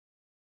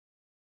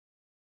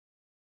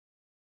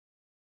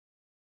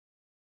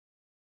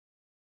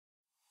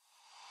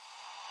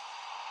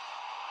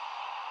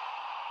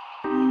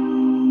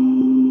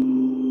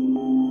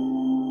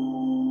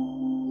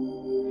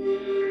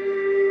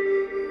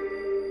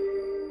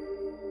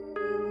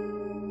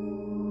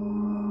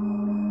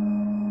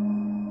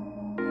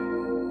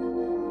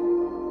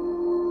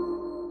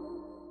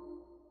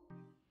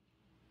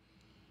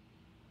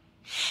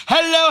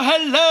Hello,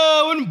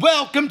 hello, and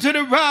welcome to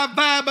the right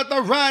vibe at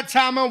the right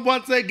time. And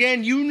once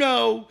again, you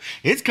know,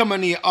 it's coming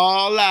to you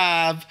all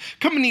live.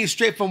 Coming to you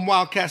straight from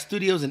Wildcat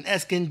Studios in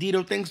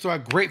Escondido. Thanks to our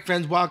great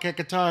friends, Wildcat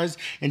Guitars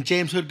and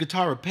James Hood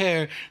Guitar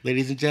Repair.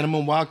 Ladies and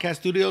gentlemen, Wildcat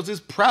Studios is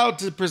proud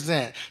to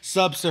present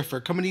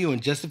Subsurfer, coming to you in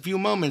just a few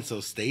moments,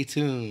 so stay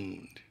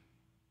tuned.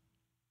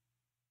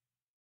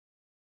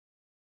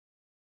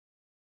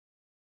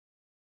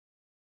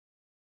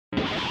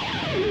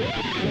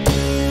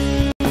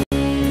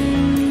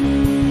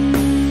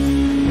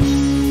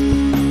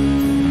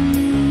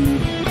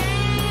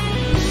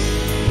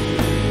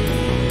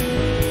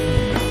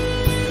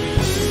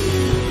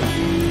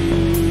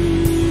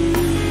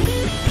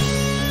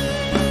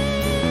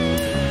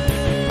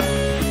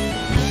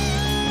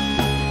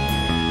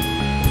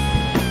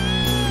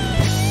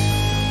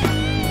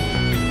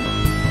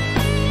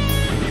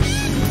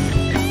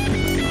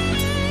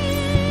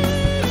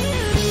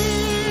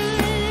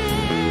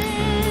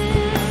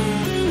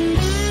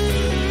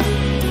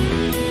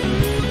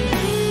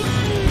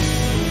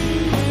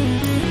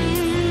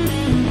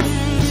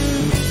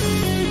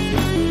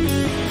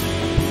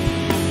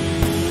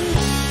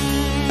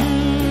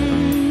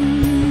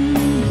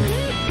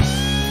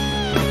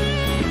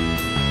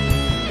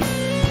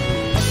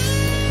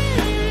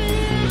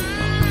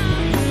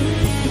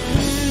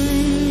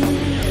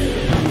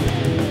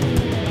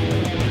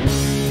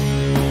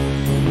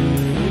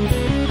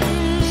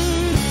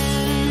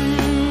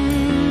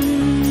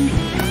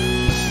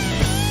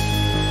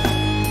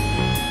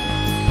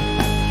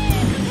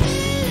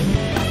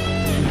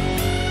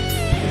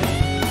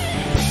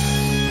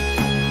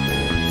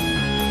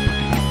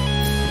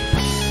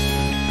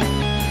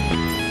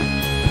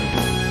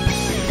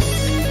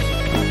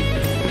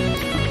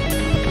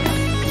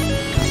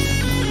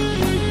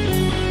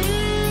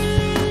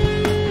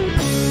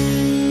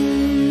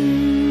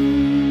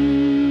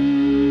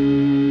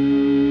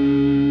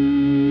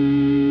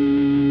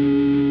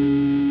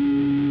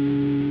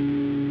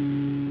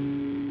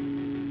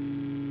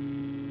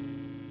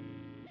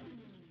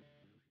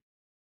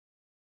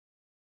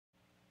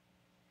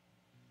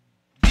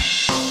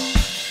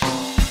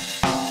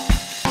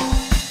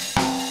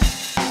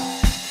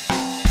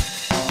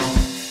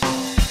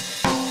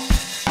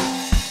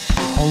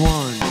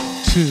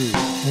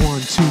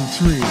 One, two,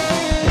 three.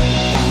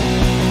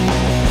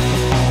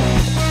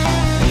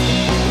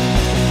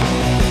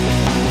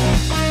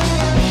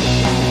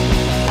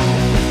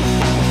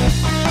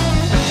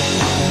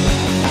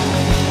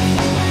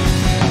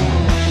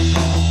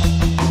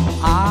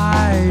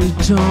 I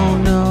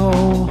don't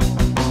know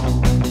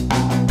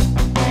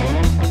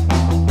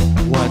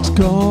what's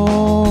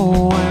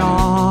going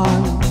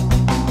on.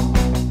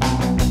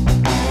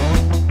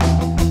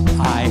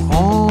 I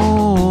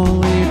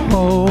only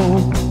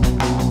hope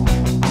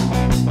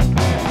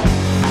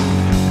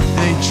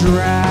they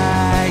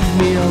drag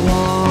me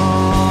along.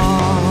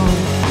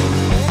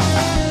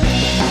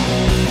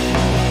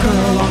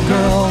 Girl on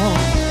girl,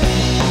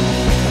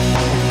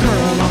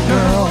 girl on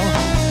girl,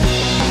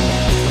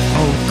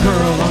 oh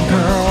girl on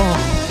girl,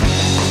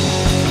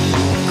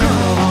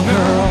 girl on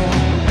girl.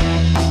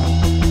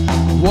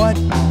 What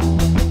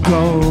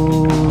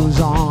goes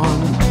on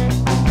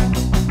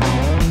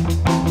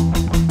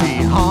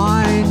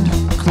behind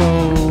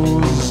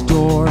closed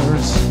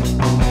doors?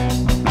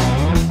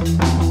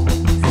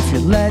 If you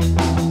let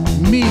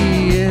me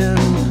in,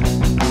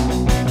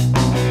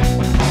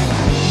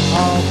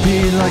 I'll be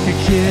like a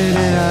kid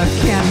in a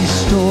candy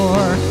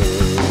store.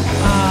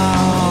 Oh,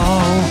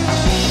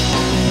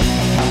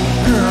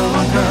 girl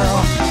on girl,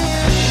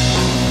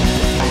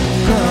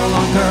 girl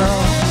on girl,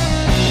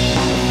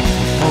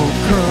 oh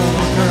girl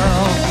on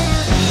girl,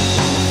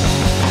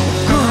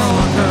 girl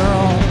on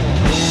girl.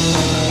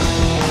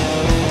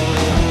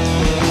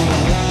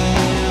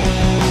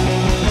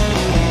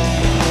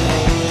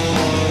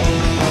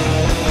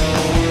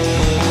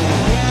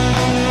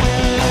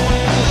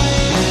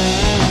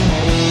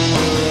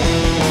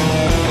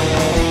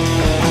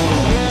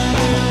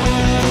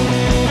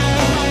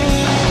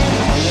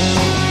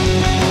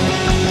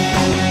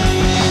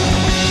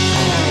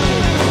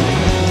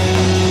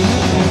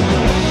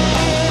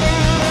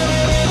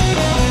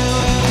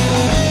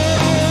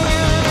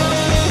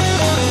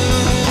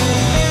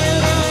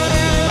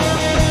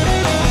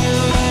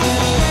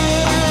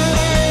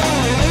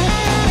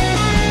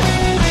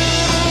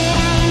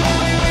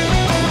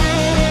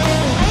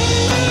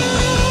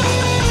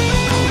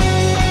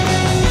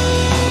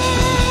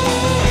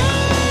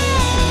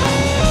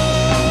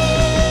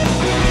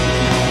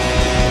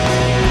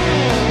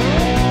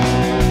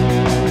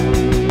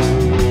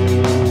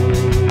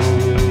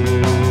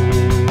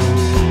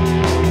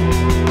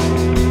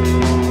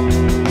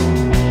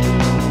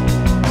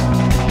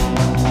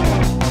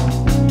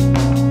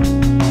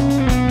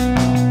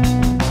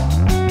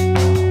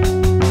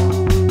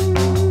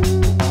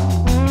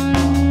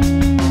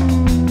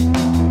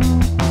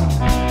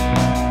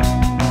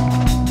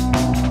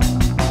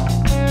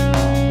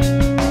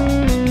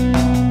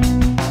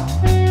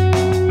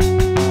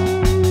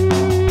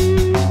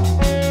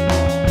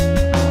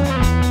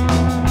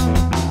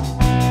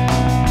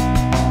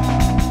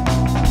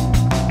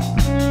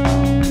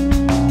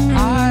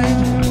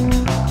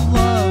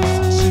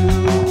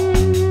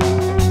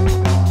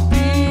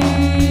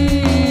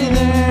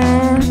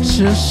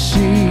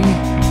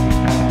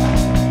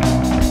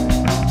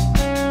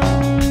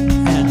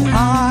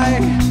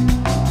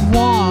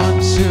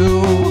 to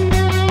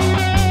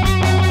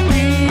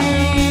be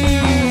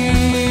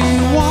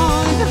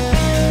one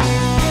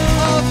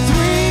of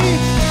three.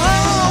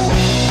 Oh,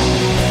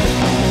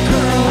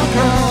 girl,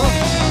 girl,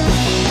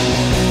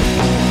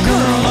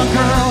 girl,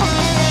 girl,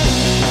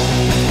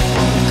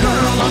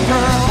 girl,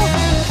 girl,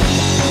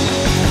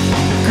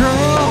 girl,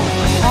 girl,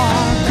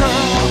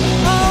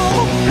 oh,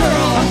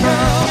 girl,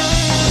 girl,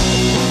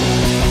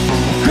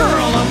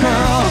 girl,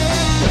 girl,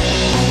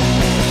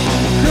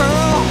 girl,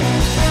 girl,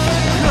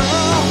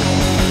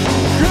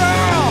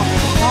 girl,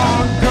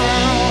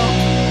 girl.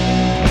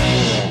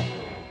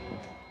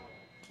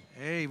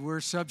 Hey, we're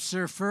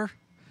Subsurfer,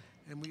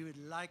 and we would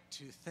like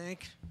to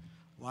thank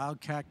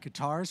Wildcat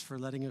Guitars for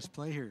letting us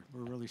play here.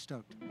 We're really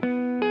stoked.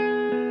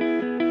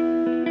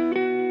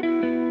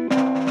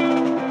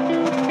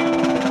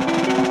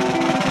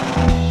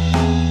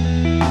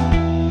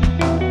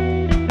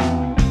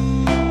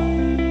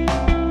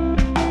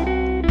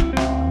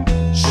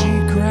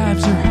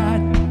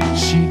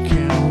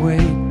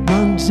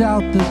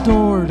 Out the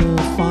door to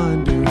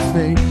find her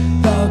fate.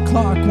 The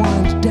clock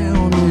winds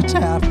down, it's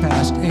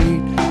 8:30.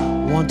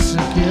 Once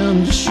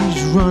again,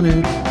 she's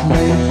running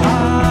late.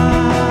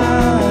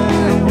 I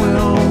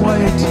will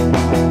wait.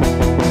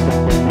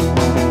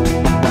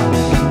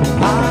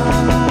 I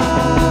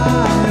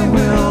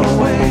will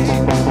wait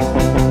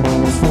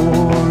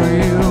for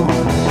you.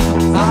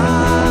 I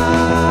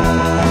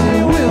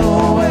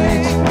will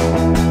wait.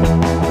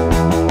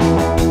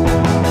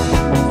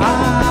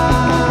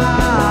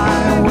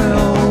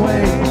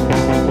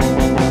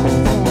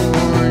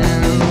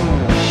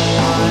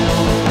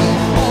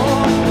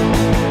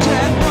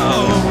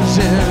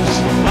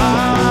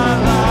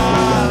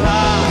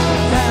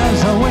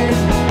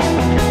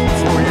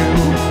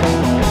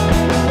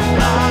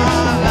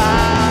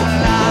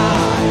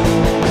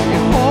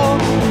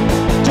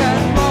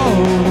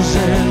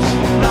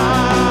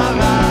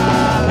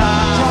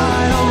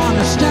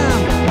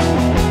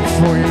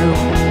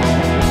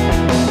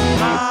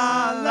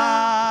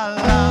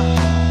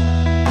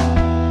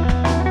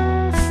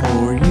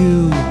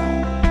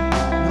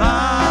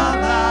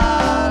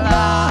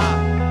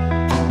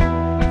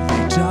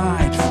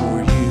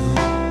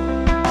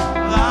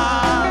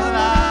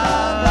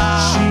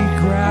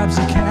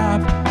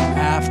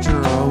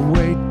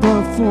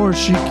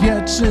 She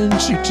gets in,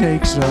 she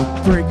takes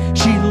a break.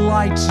 She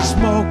lights a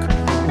smoke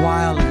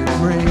while it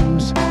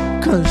rains,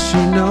 'cause she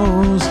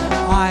knows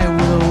I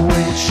will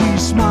wait. She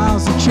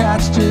smiles and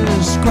chats,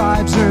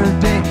 describes her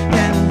day,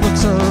 and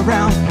looks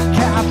around.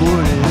 Cab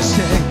wouldn't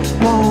stay,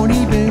 won't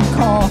even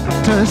call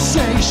to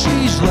say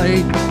she's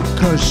late,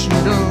 'cause she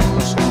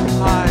knows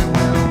I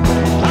will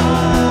wait. I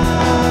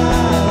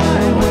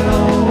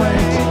will wait.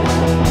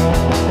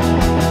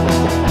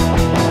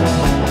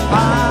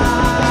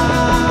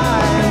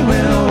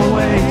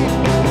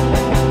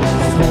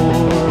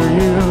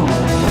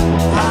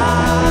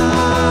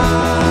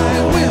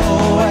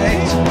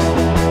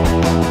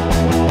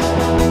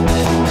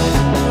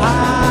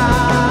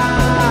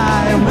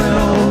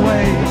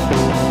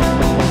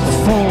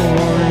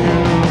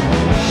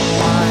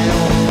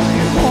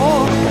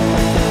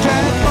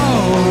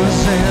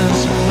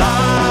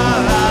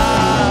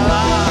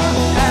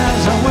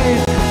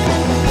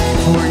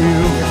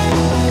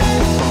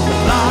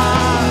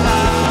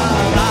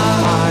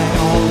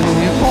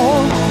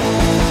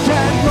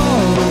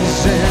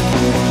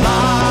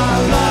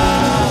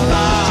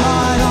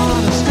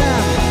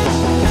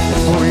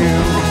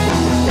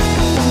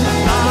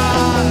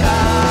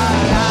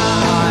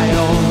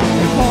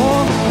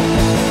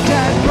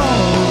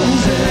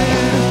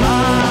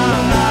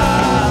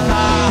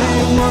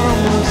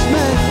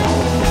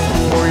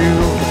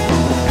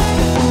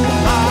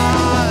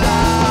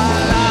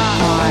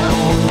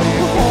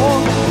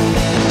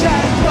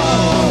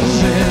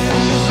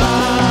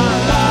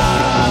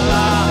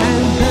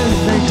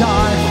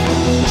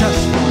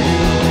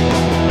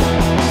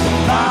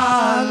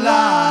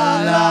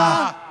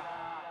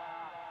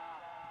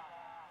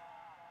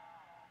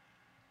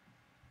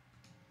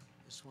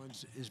 This one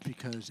is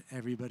because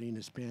everybody in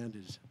this band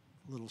is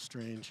a little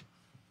strange.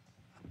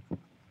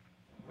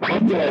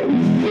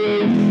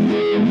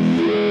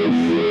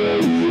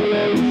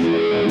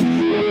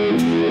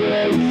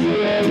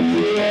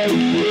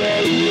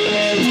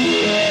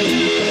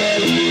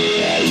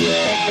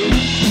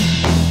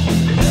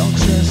 They'll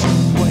just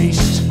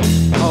waste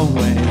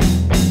away.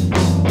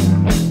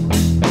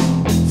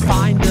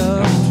 Find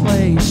a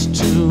place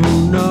to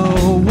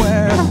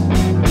nowhere.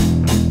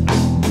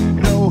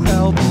 No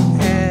help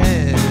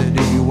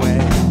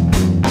anyway.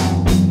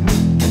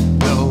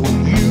 No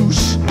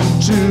use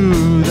to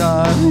the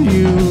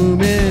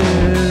human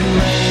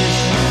race.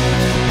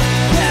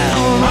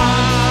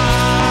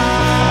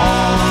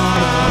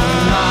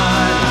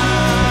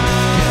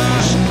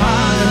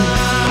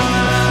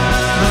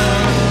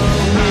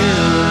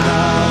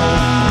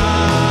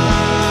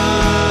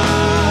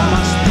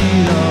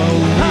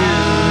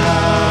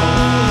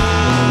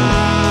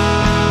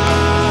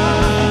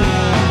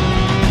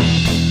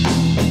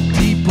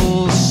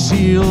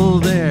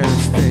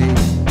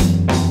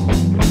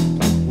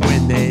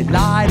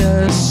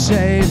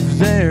 save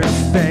their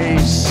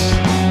face.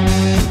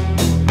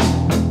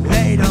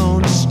 They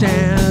don't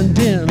stand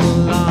in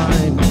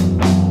line,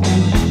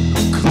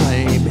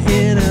 claim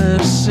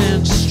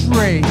innocence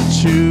straight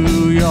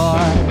to your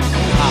eyes.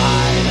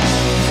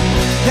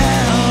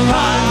 They'll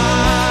run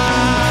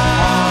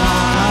all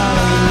out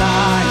of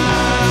line.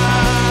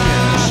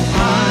 Yes,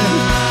 I'm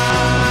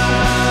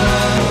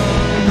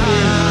the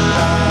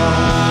weirdo.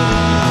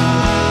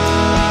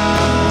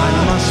 I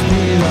must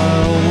be the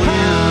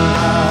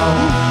weirdo.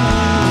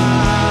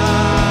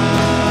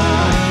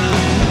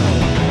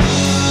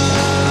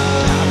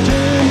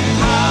 Captain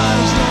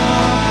has the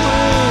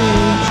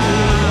brain to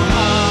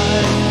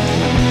hide.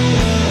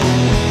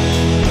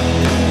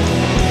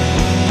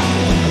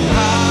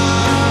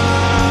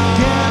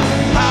 Get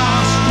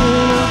lost in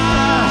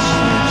the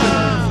passage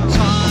of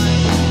time.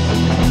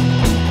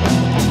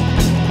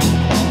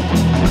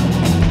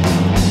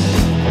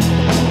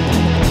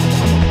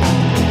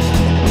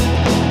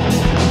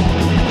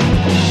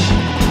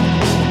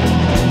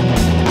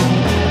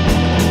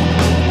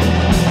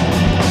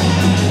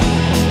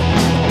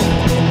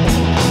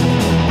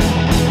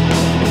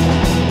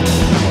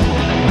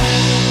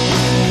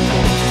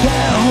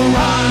 They'll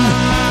run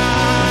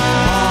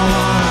all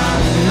our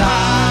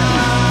lives.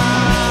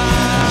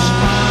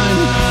 I'm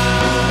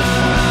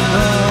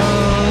the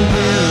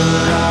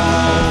weirdo.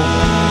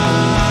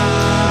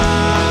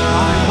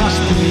 I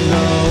must be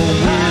the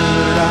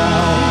weirdo.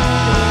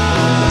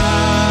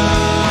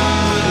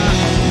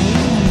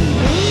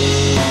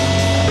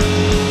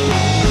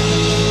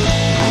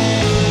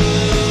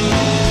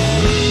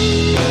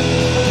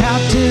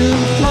 Captain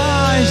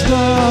flies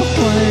the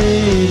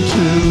plane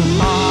too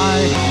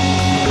high.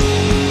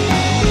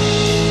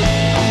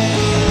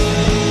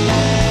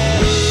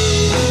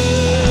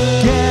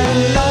 Get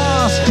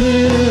lost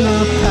in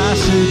a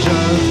passage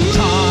of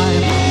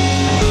time.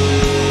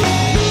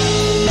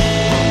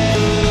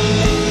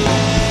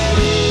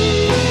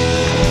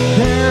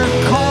 They're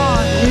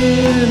caught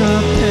in a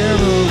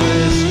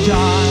perilous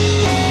dive.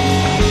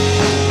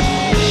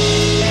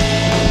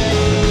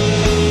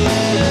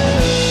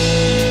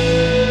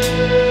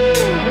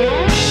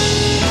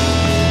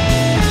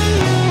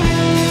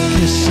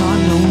 Yes,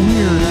 I'm the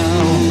weirdo.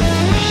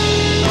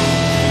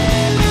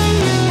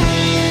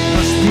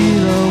 Must be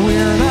the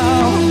weirdo.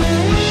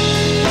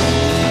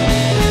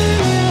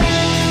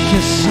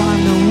 Yes, I'm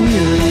the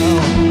weirdo.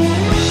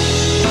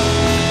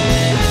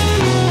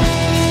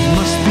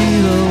 Must be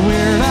the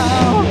weirdo.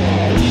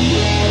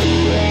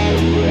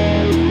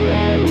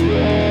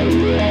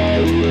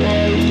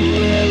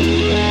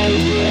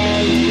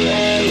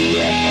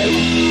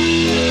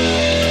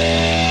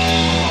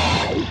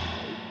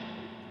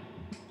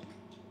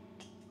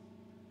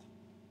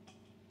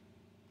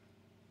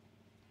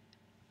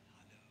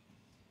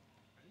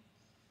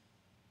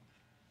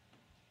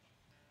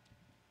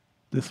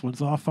 This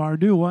one's off our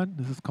new one.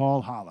 This is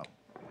called Hollow.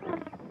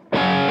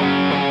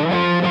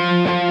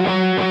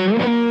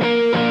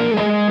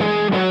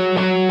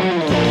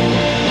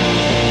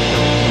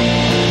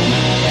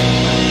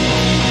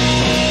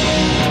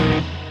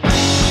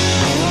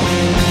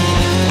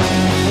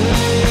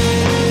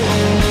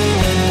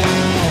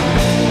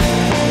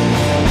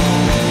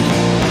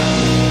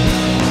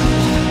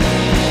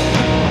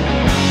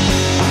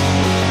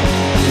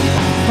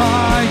 If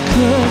I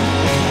could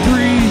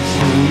breathe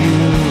through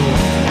you,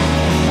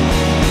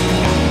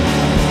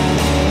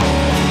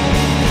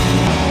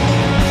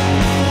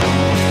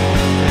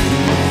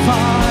 if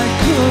I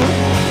could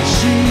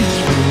see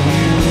through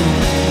you,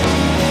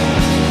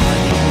 I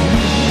can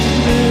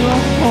live a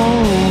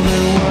whole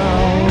new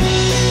world.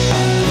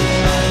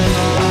 And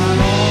all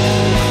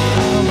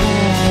I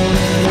want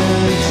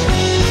is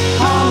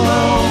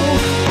hollow,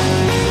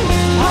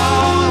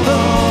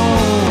 hollow.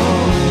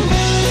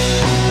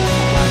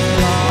 I've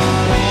got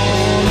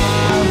all I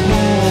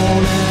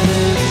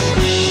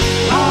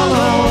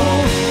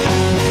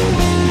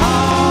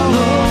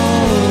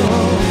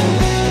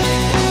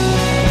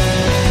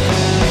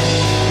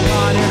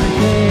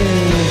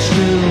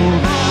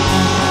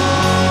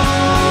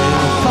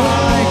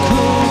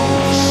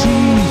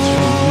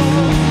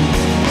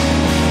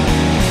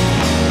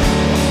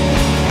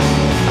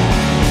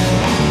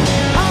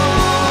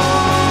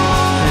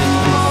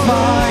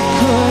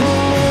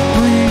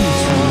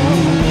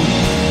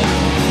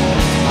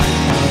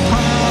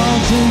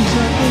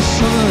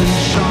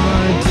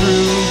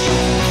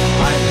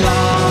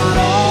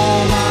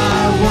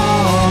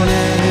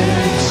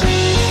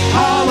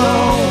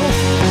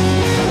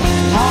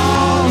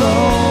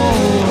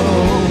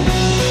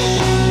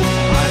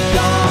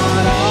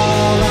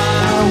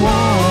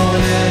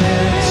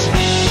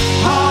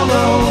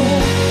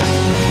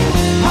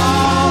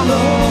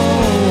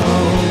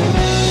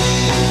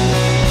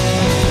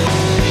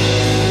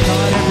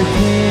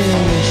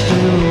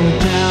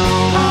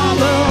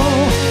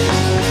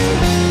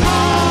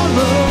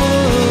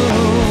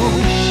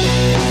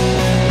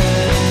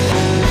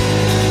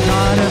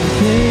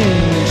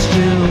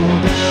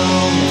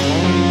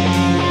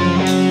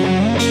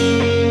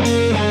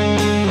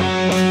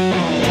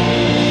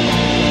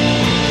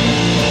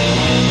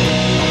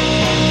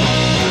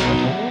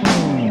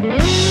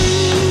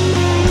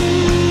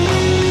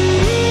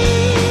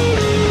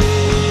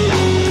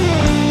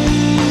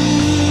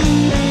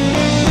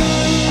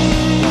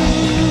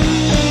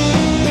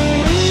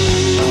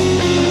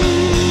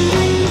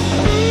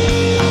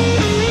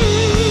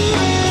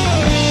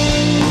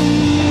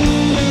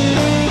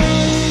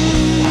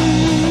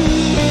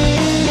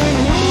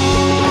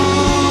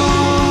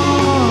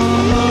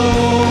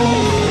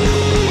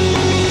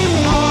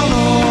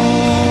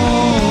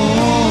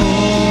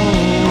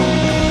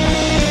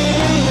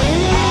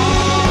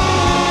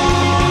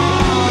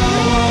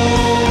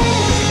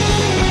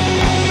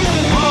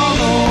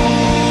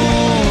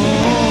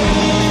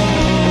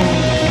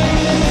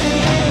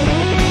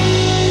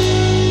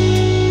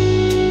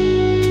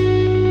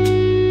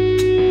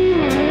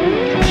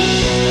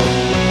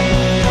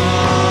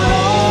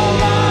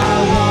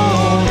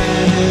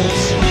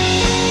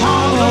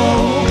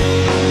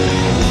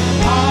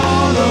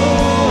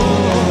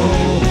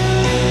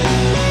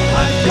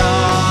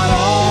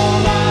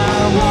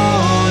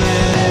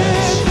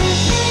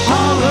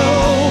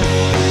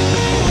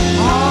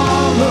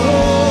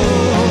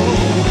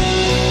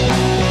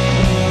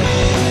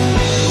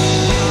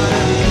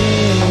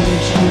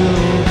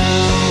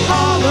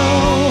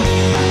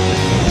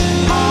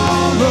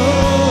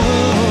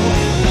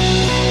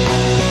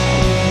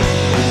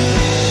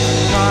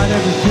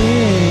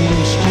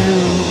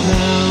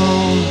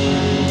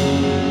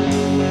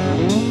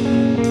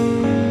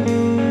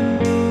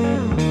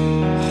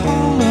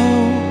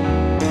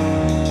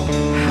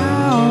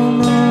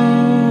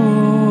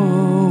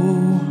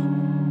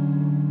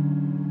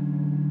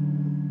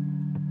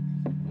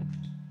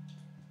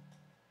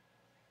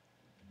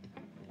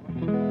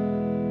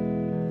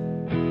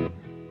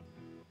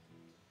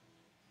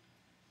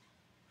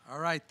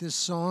right, this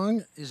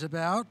song is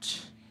about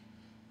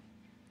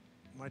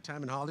my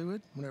time in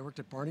Hollywood when I worked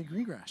at Barney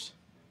Greengrass.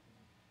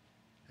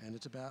 And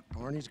it's about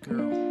Barney's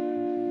girl.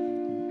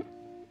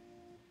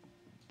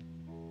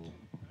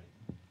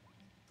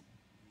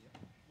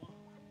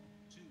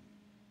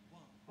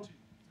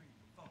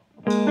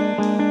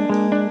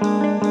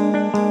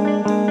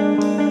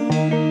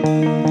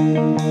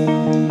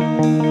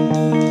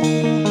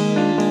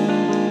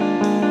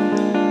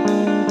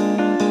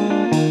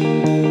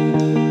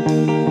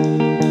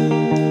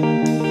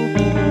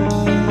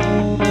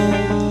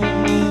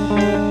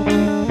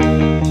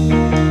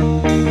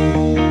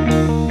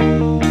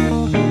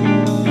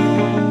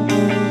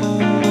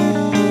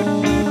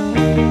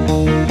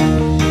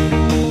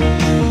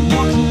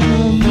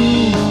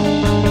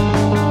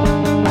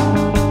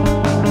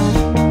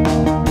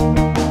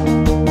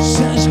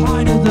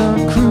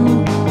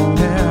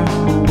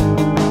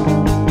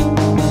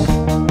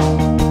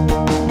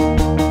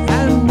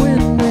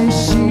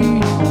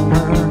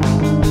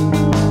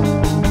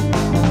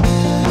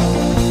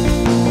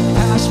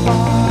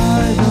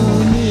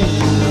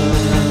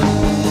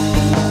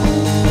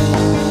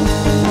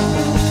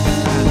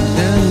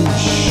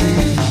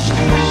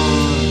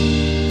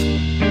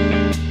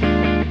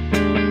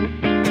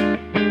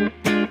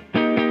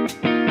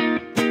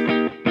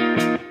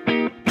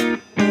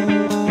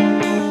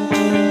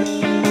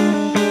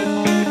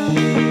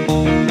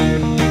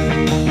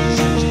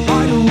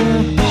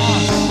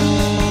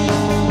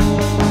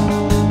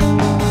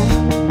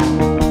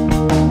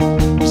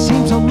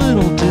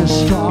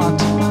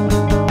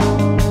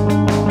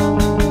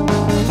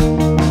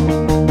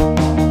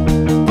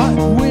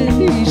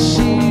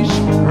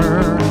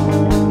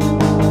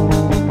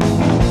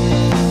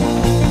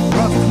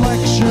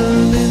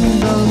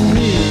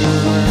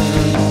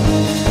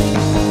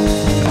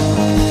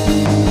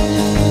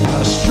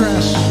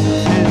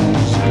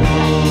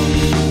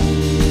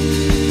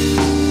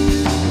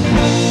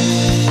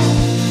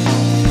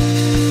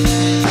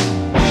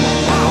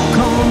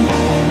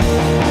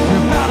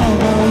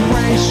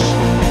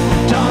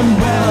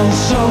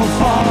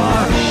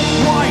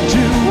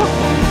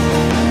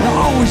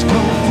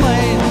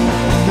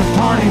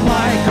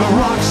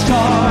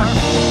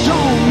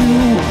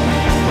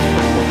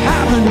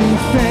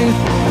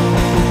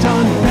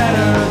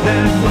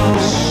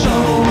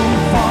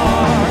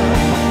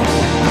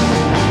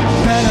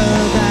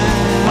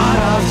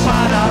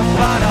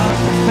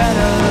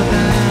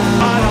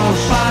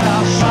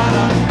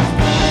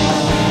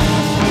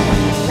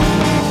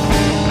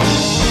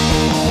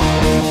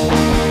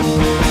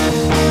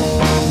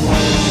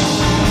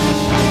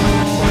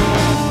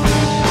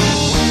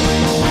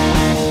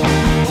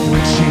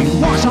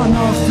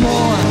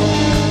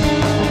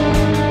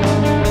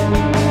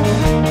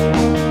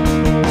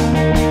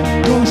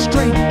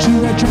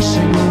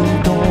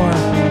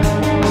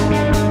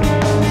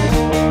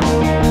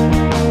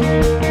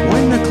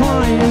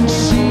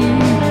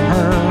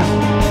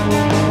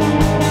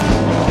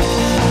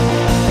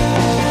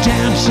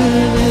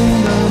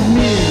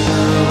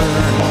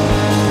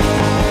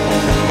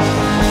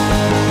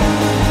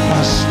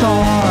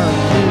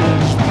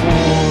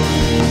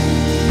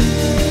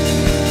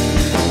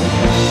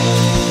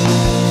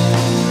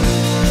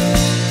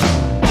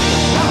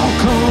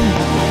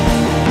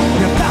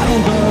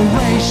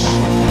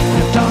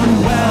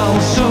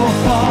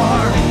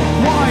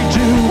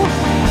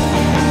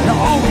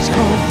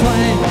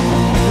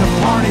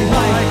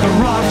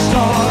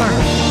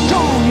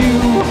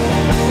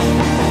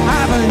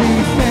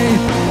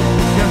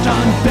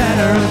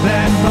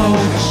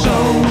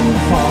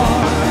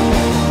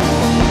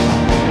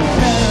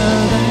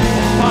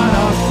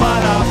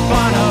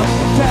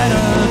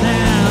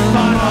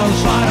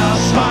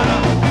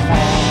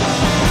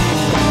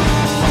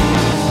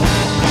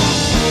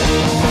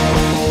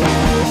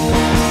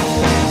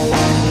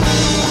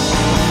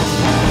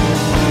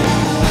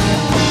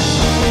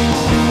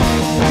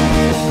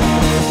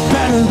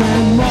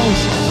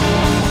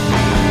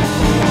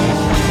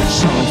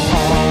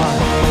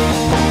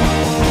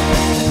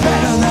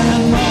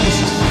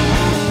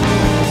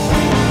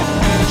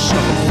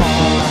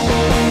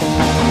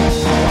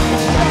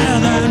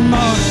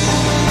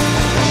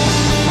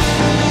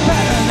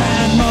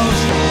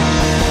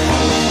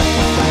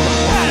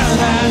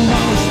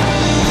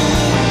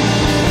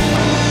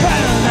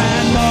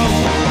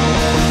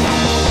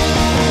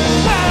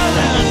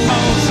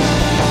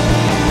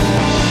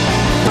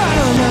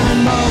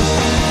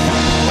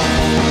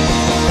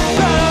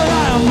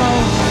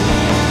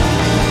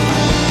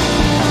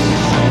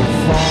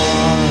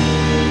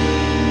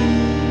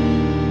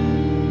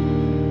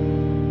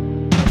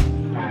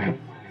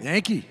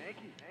 Yankee.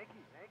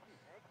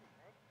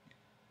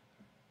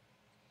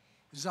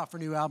 This is off our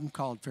new album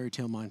called Fairy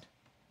Tale Mind.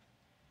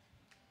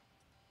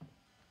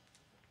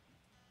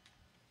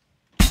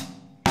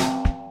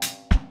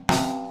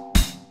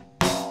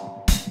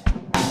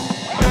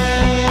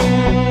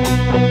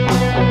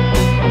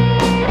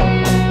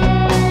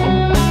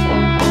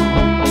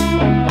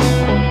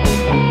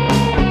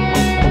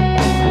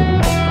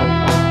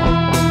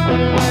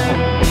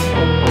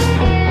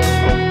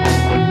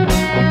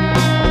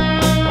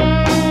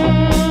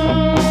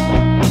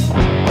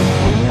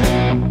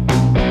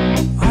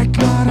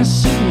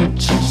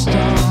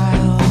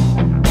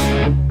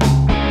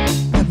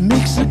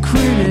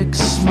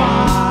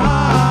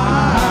 smile,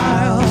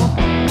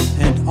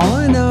 and all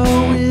I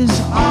know is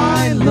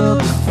I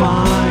look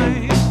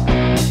fine.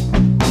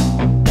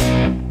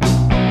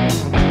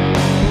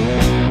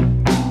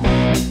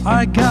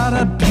 I got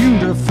a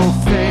beautiful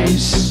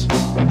face,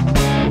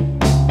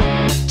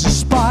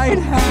 despite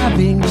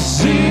having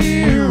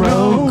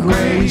zero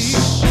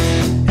grace,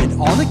 and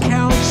all that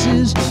counts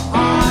is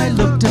I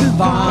look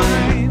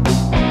divine.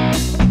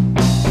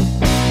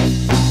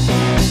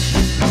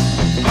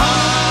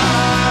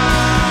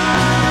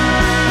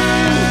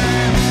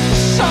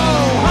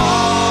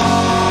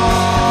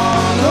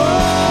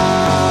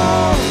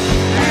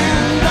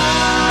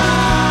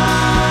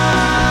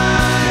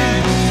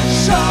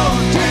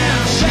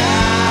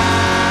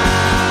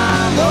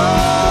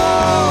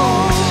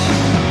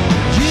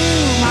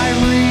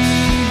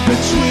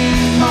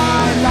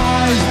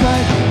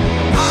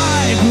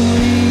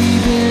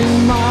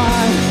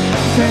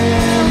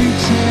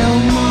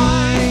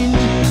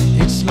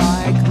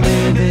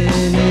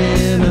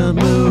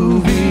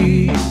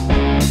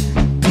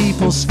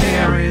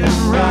 Staring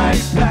right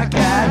back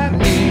at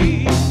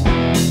me,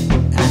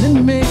 and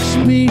it makes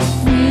me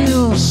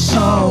feel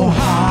so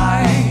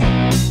high.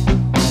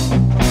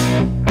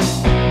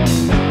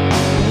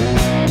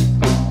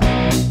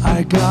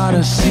 I got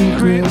a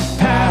secret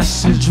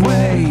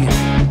passageway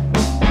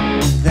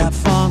that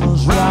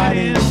funnels right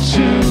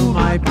into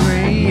my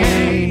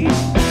brain.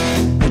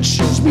 It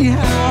shows me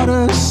how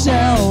to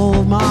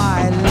sell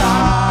my life.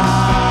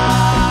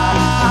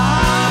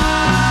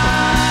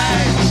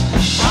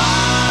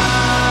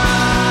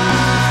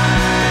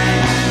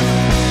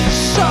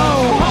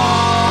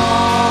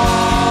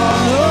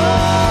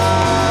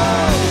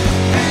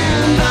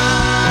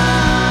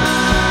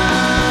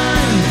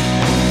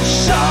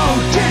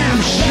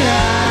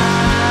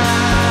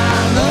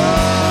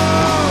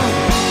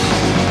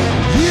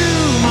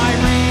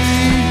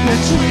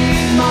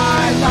 Between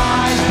my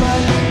lies,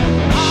 but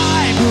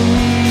I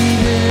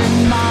believe in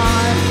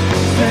my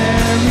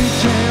fairy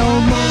tale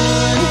mind.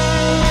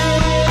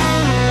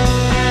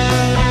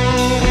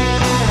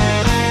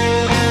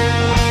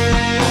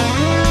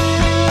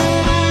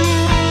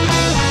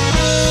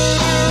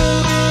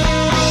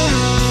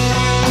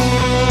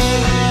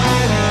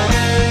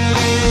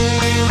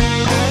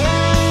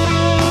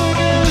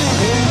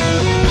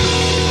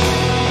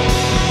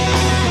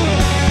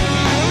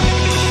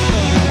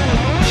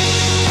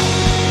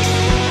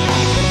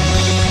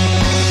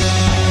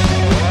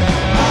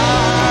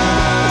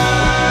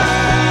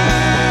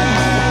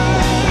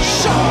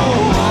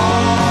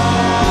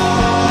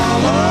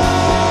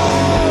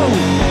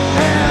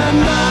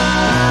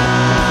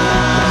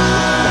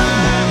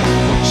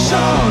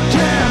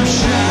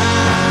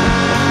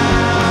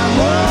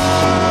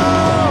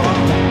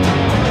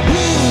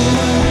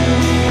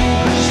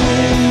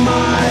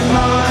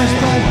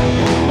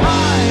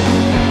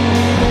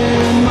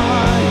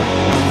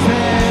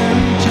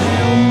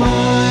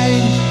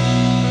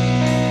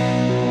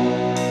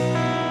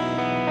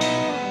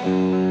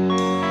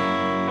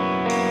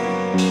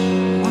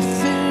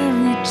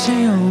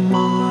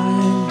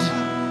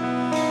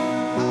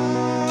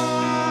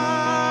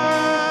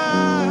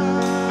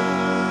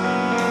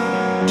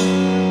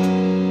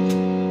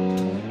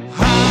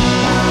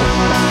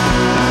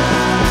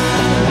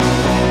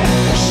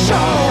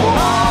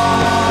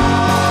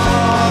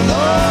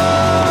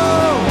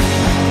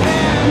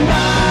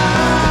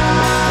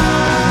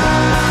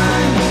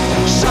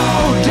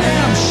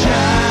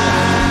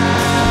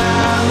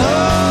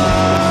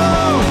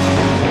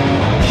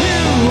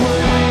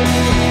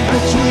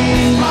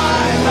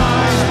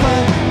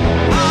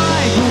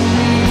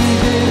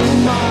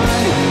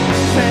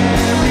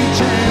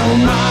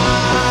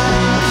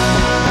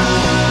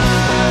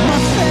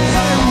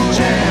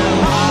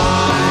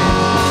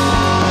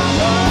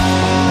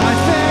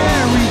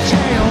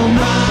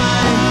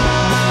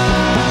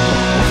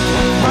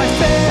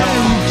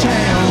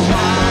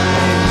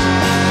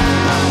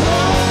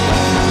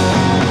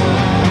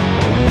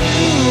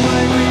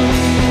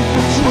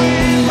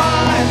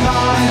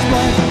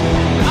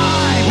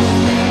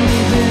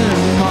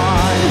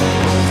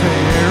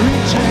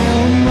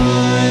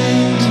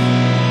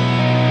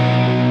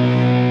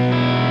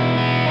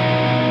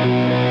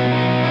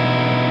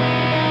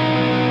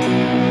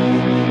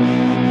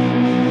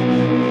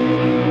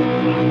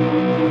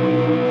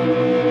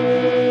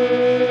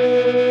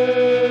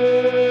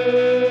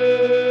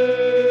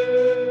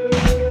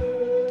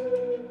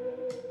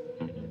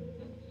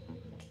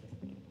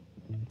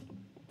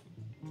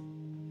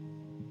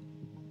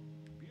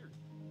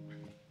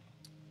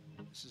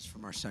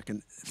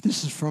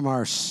 This is from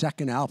our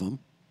second album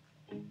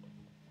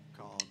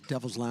called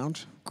Devil's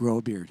Lounge, Grow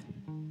a Beard.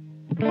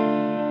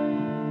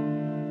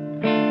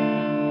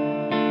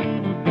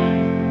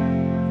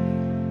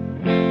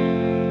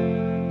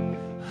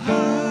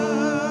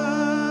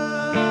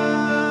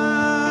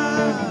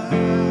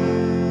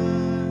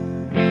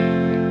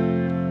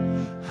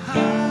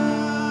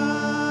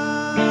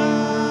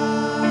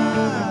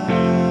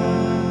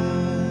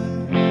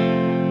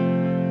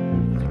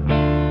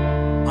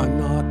 I'm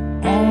not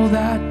all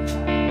that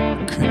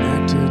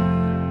connected unexpected.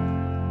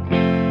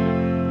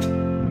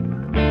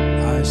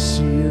 I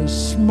see a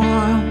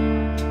smile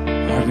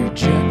I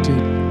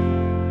rejected.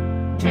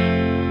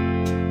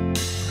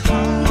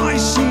 My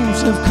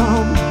seams have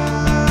come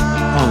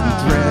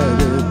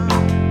unthreaded.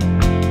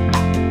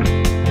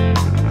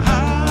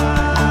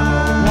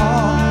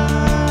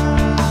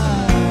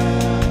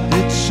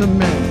 It's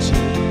cemented,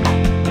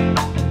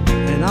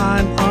 and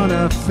I'm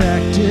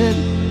unaffected.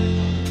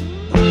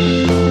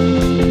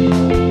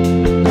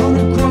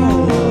 Gonna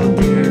grow a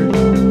beard.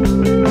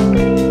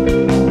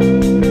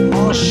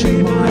 I'll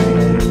shave my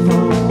head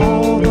from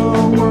all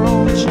the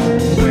world's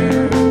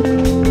where.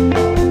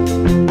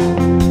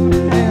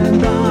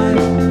 And I'm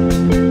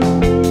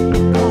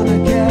gonna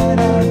get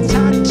a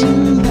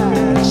tattoo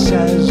that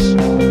says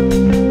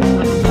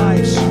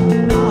life's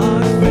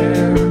not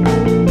fair.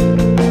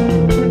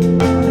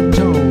 I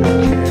don't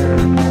care.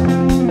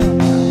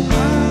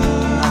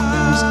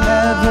 Nothing's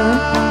ever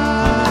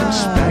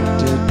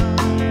unexpected.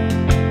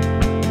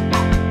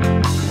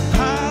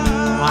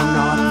 I'm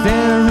not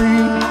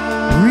very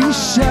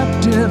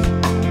receptive,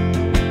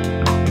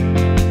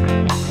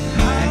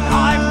 and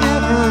I've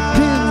never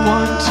been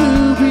one to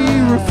be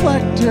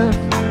reflective.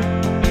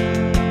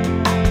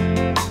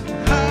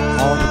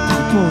 All the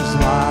people's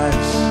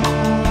lives,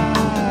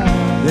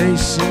 they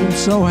seem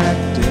so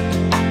hectic,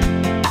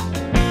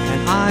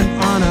 and I'm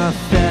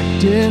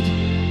unaffected.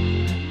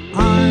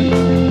 I'm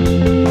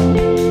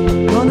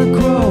gonna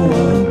grow a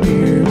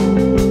beard.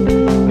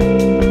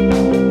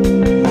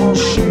 I'll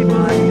shave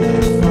my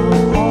head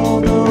from all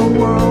the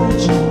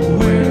world's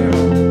where.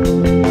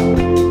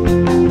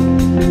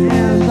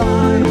 And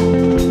I'm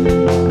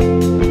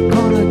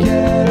gonna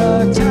get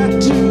a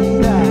tattoo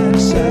that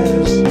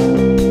says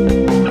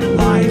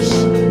life's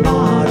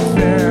not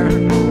fair.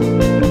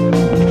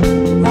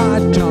 I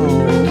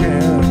don't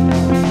care.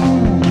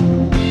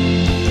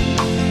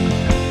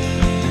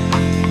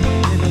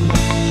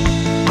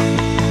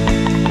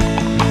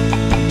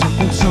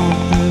 Taking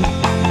something,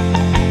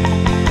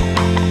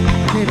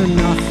 I gave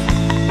enough.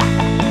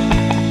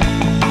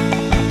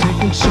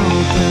 Taking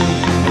something,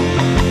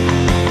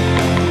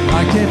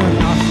 I gave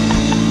enough.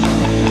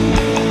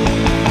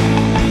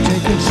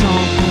 Taking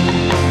something,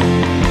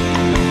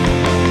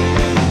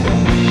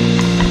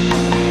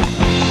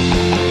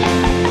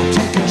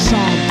 taking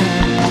something.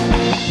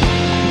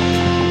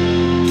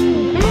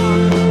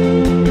 I'm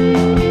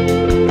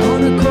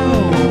gonna grow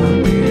a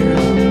beard.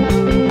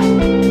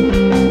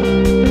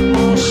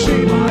 I'll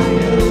shave my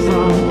head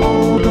from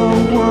all the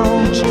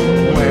world's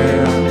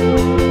where.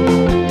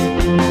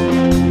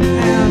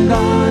 And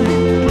I'm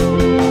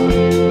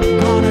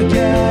gonna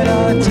get a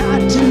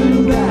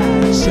tattoo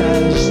that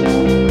says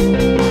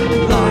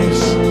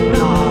life's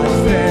not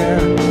fair.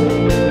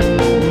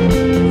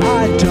 I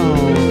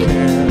don't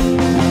care.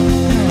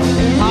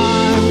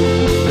 I'm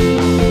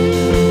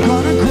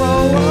gonna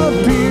grow a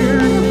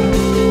beard.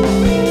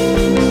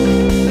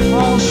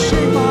 I'll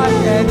shave my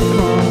head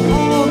from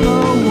all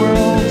the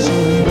world's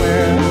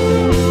where.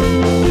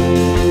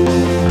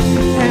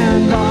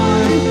 And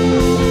I'm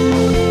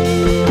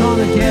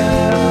gonna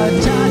get a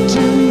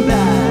tattoo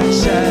that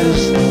says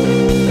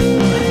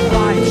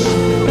life's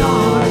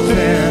not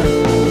fair.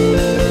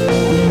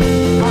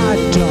 I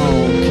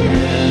don't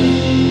care.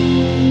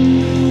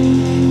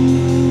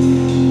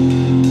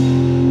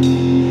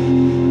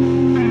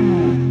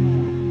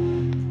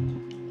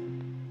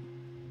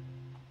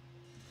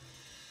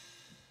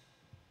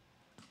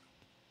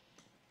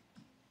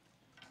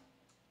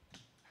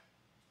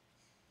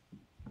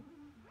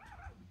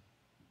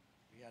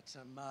 We got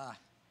some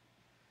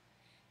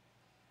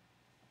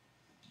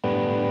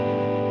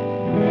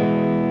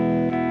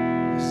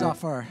this is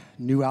off our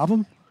new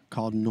album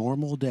called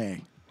Normal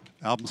Day.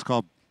 Album's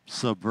called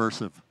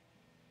Subsurfer.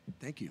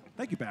 Thank you.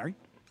 Thank you, Barry.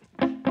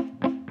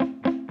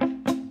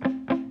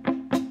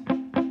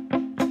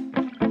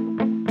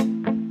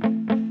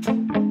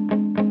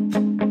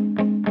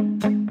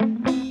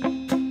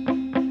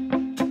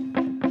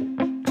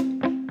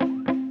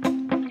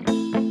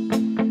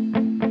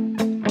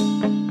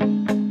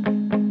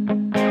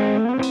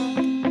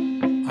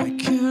 I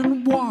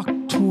can walk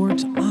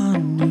towards a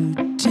new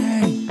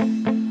day,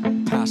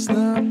 past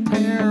the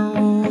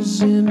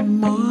perils in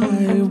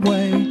my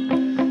way.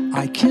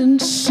 I can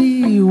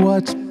see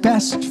what's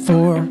best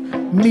for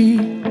me,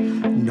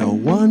 no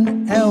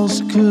one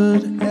else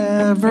could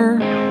ever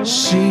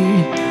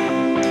see.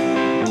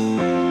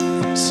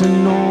 It's a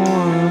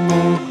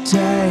normal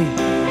day.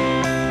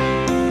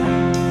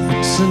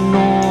 It's a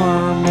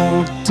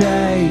normal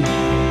day.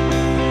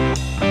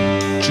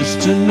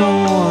 Just a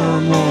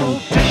normal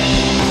day.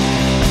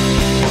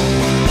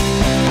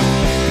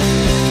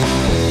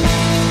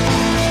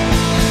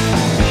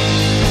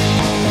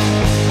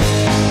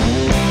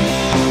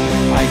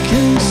 I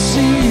can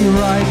see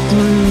right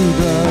through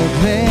the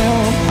veil.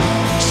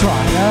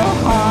 Try to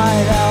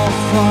hide out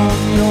from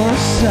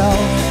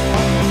yourself.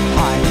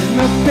 Hide in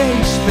the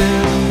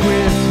basement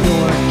with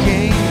your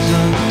games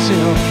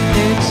until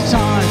it's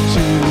time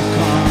to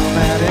come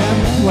out and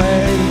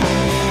play.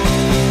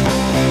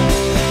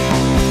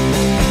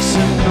 It's a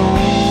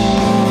normal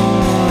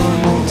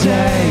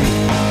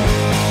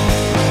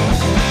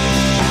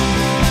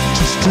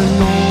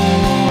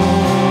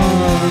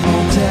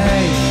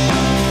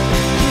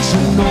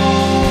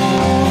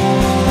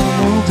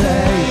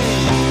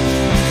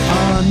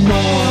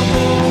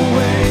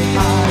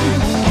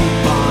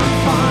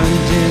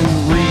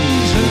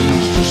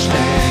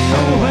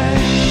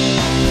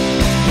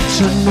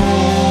a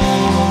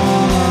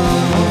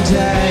normal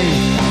day,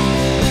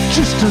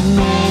 just a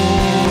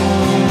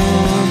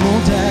normal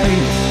day,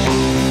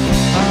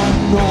 a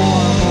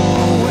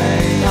normal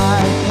way. I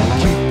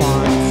keep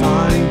on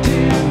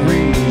finding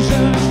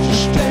reasons to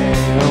stay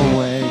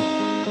away.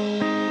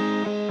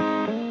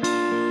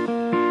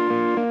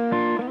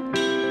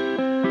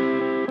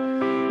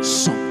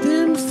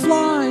 Something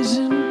flies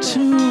into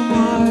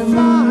my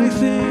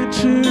life,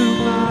 into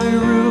my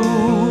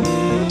room,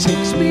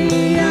 takes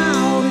me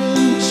out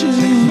into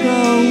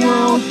the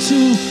world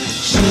too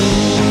soon.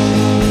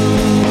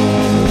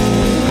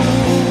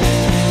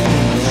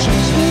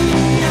 Takes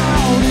me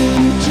out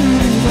into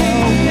the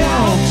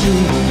world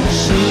too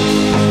soon.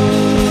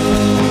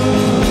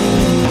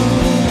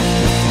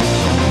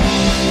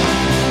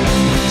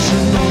 It's a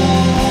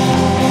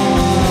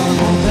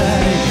normal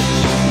day,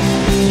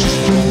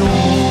 just a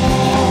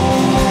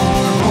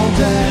normal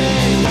day,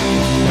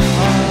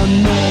 a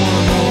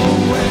normal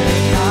way.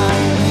 I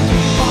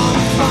keep on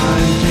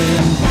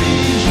finding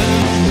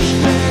reasons to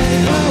stay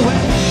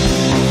away.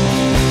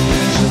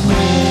 It's a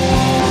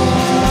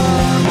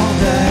normal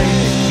day,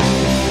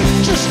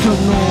 just a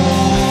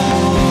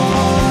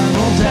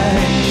normal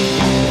day,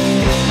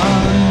 a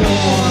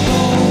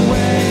normal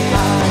way. I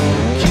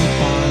keep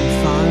on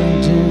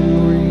finding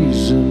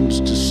reasons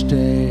to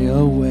stay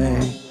away.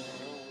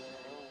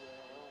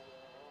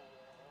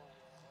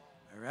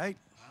 All right.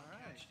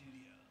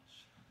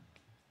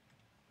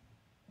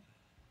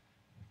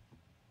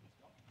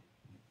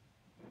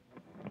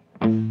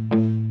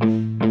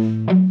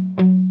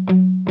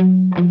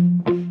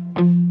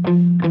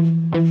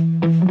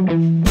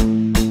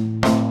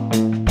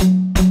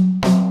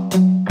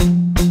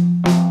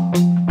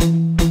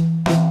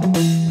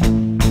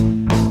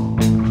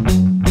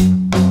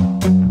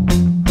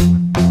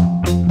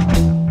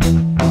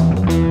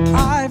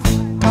 I've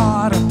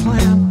got a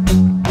plan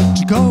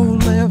to go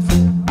live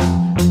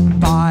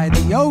by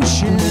the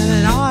ocean,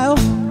 and I'll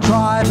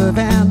drive a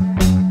van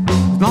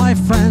with my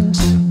friends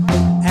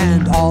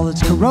and all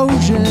its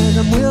corrosion,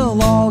 and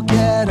we'll all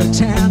get a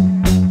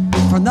tan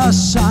from the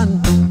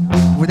sun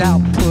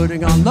without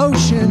putting on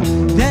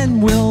lotion. Then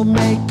we'll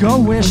make a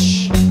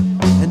wish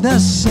in the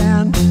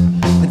sand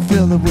and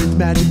fill it with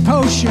magic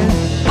potion.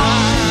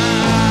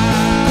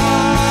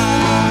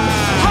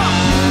 Hop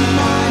in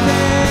my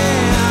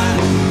van,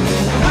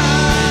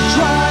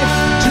 drive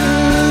to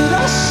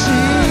the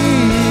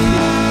sea,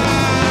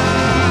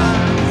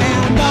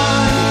 and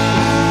I'm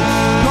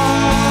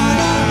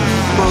gonna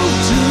move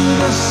to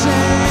the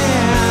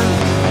sand,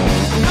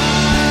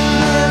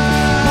 live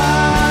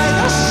by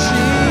the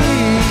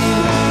sea.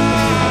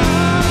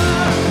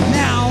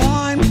 Now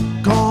I'm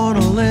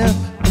gonna live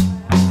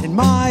in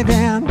my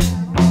van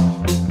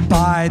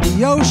by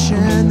the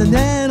ocean, and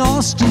then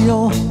I'll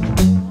steal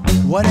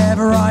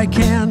whatever I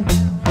can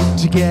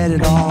to get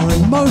it all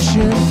in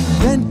motion,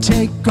 then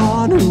take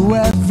on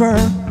whoever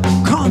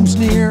comes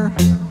near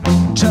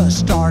to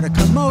start a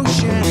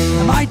commotion.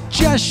 I might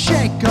just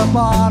shake a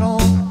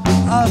bottle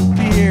of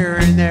beer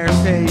in their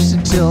face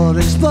until it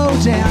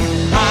explodes, and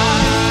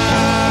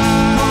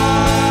I'm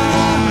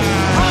gonna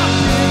hop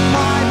in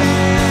my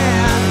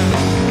van,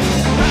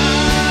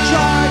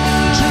 drive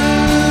to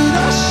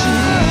the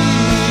sea,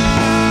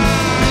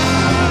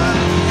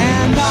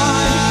 and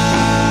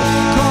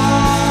I'm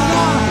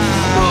gonna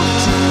move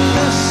to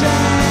the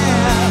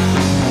sand,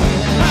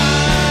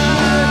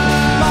 live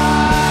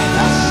by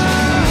the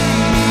sea.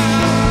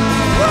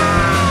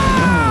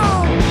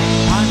 Wow!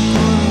 I'm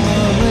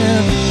gonna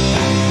live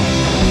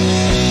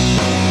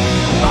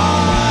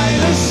by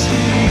the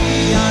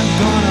sea. I'm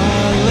gonna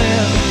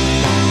live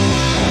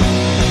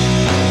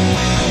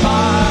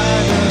by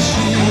the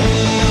sea.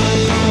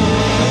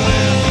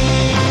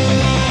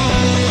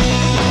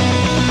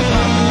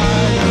 By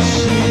the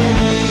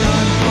sea,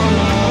 I'm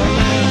gonna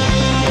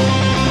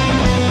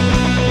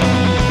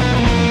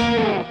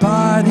live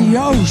by the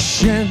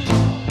ocean.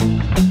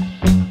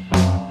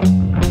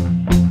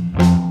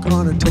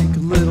 Gonna take a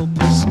little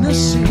business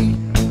seat,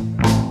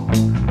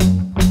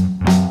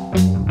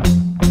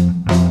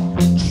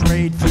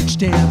 trade food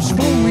stamps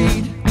for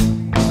weed,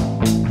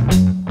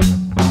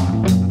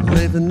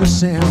 live in the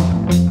sand,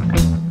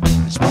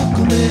 smoke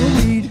a little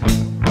weed,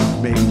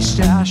 maybe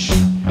stash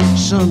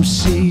some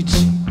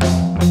seeds.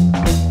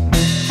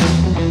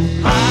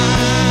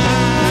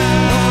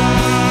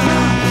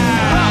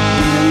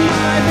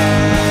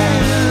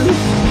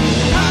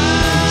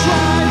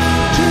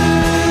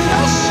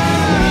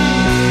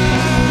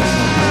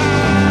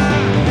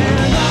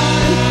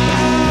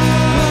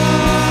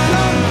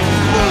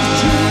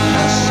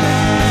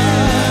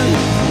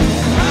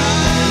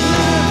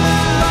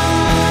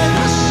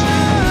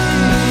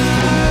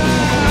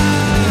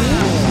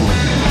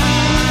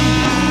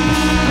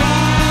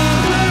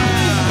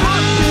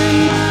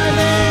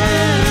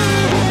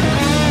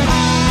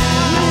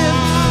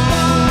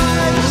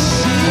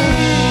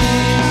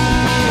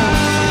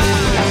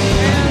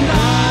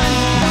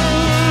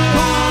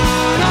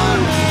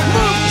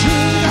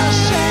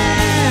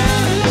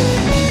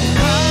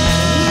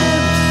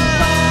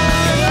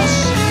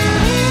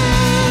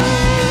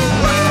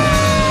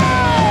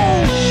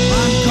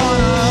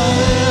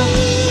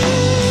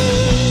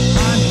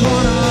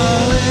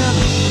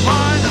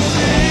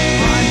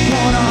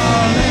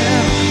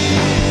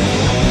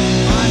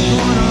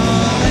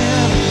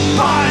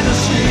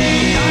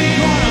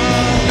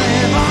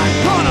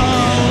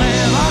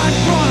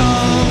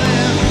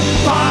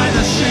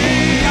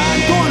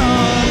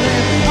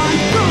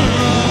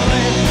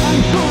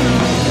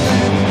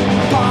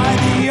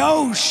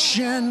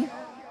 ocean.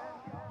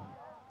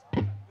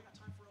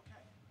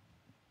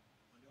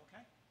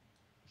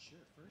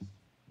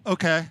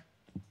 Okay.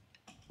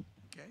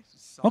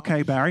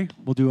 Okay, Barry,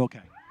 we'll do okay.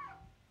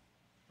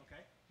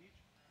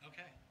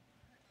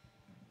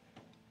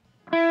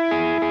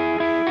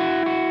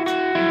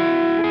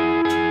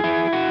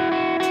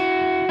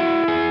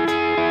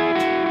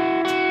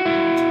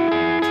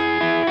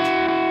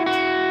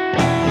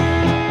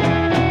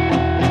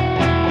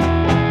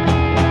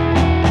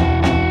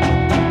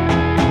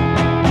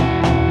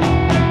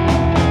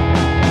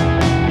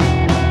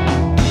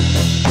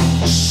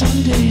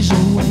 Sunday's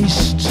a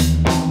waste.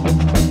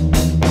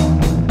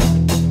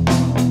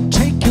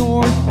 Take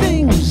your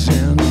things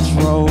and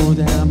throw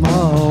them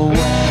away.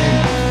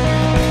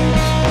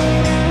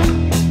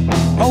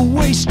 A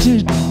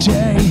wasted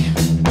day,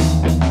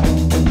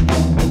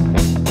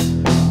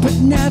 but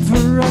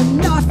never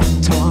enough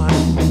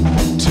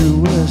time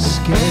to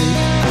escape.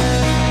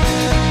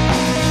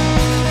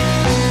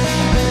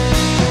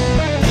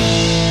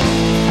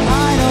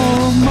 I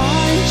don't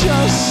mind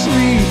just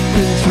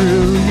sleeping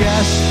through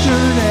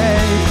yesterday.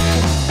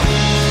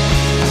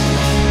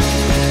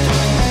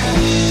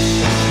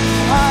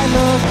 I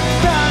look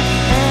back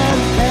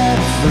and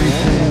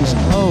everything's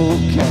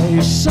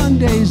okay.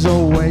 Sunday's a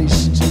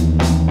waste.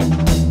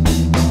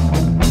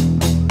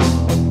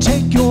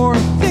 Take your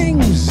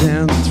things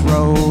and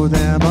throw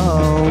them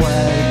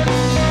away.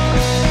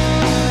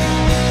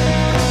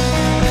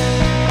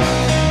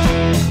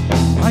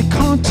 I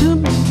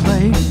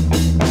contemplate,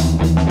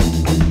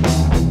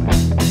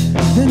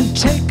 then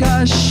take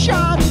a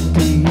shot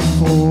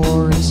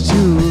before it's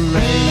too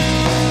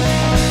late.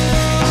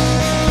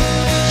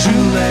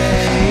 Too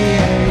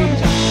late.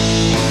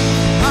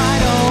 I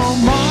don't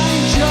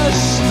mind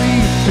just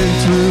sleeping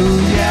through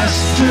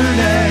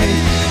yesterday.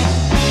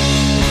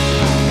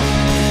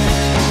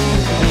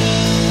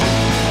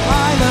 I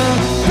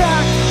look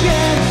back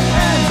and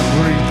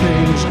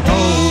everything's okay.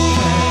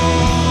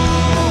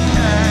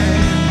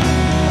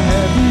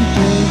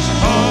 Everything's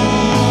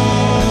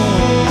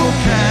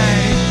okay.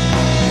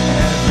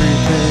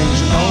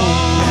 Everything's okay. Everything's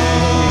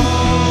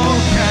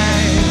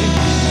okay.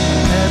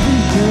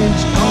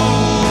 Everything's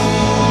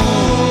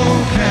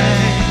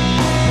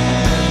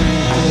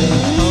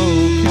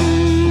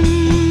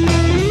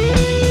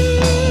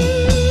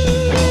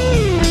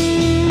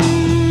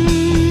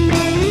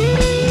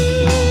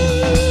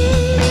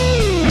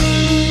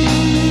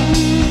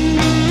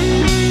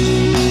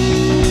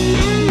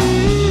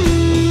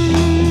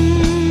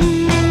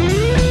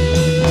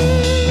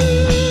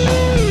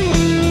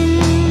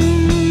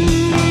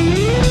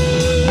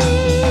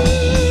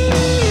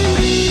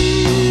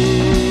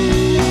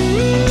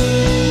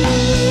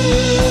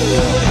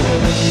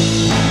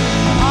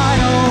I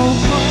don't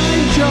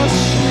mind just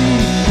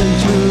sleeping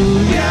through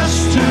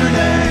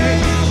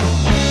yesterday.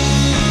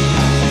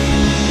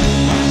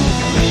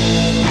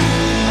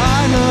 I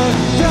look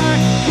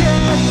back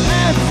and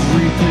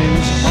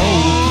everything's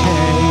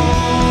okay.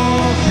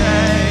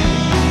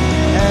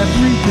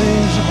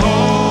 Everything's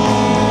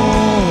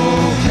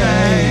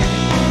okay.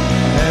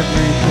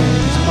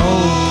 Everything's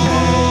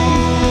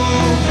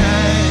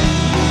okay.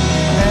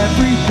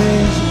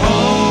 Everything's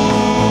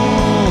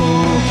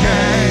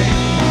okay.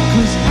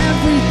 'Cause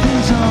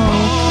everything's okay.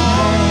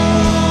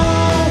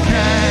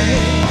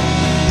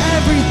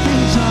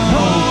 Everything's okay.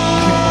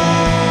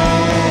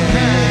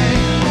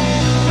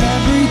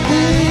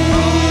 Everything's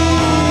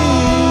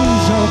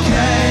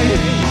okay.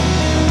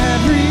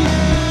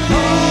 Everything's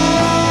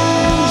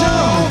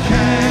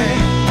okay.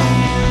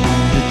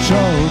 It's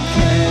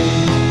okay.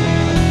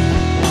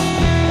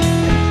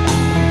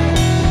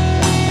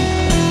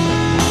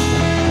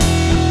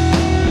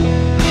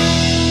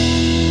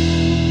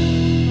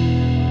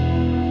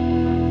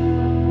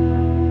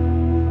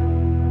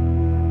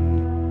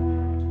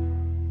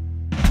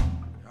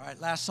 All right,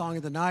 last song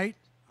of the night.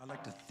 I'd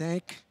like to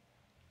thank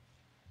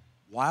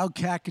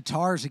Wildcat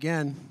Guitars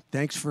again.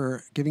 Thanks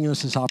for giving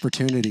us this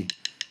opportunity.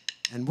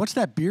 And what's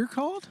that beer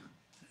called?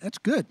 That's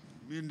good.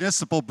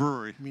 Municipal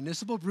Brewery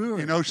Municipal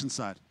Brewery. in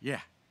Oceanside. Yeah.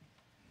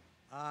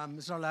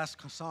 This is our last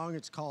song.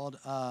 It's called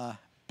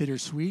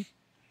Bittersweet.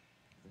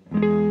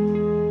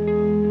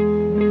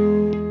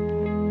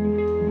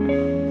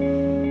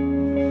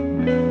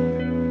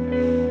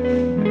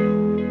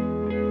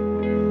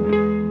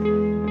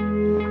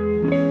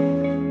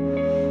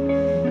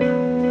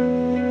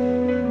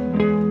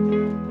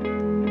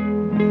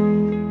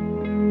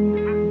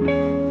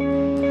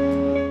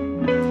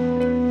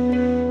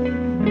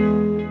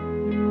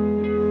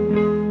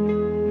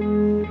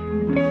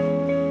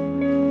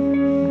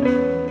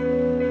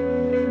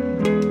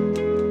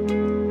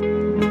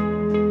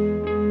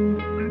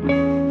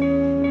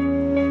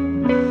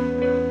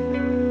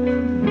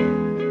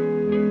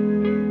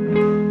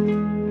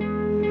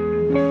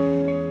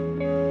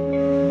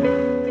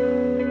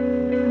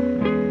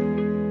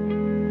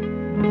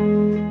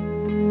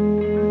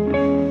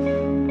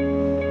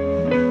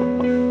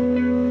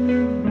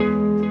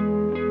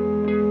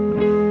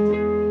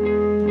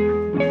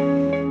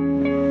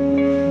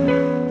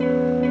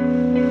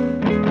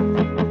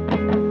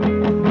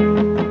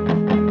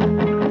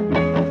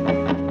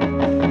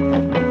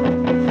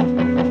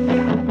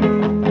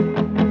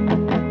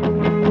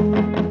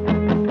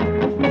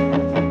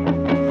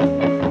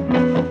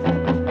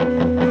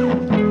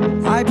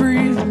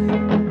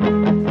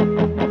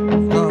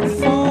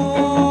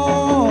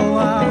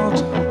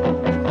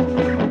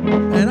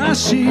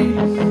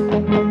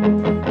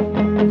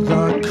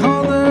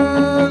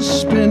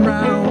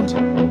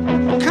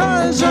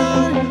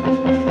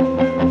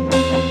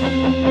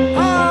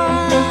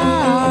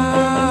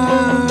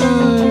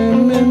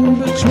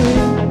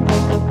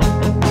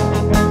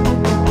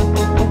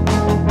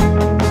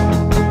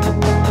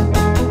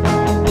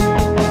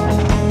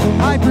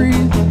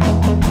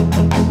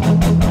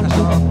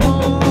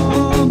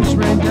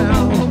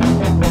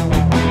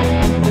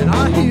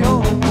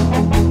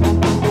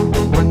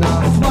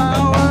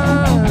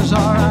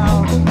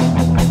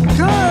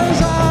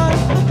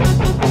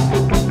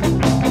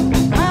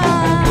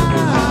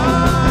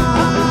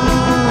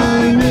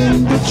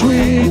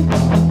 between.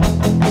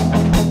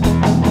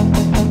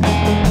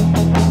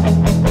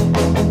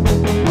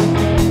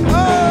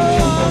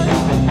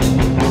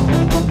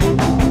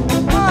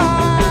 I'm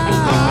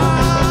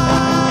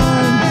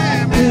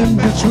in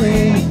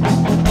between.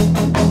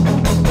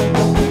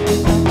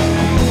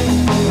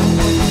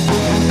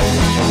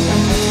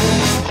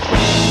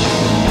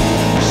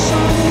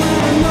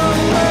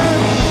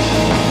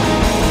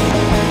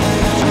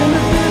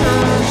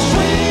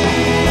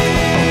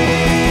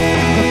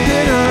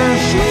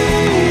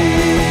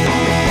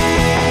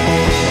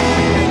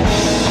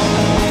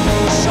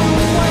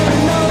 Somewhere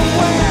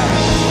nowhere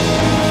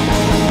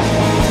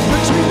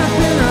between the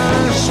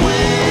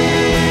bittersweet.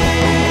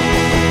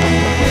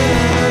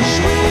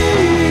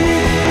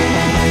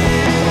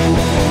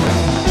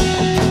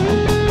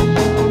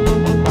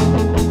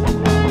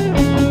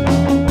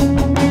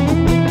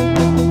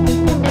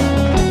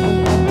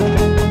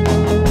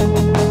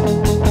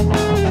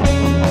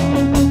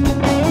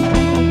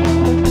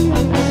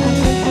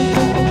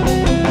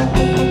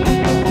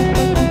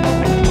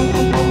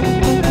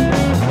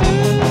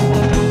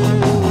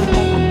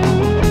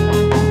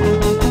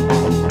 Somewhere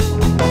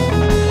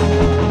nowhere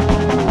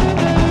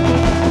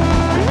between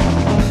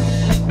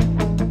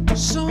the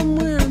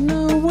somewhere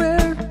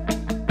nowhere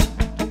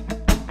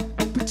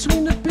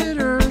between the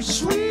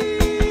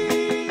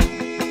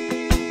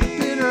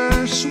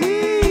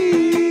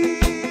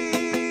bittersweet,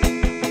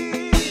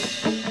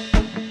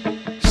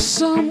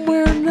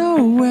 somewhere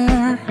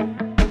nowhere.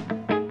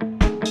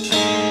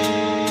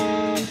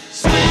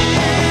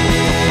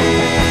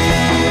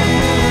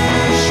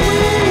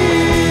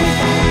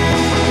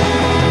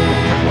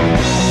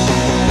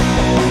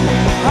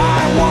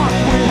 I walk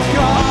with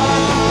God,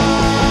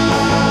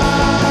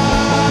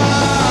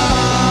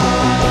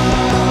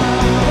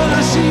 but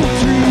I see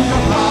through the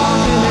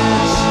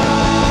loneliness.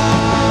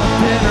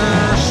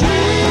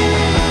 Bittersweet,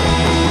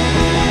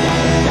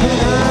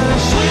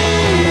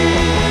 bittersweet,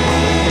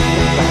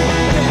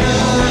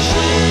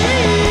 bittersweet,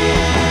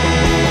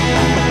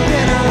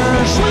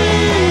 bittersweet.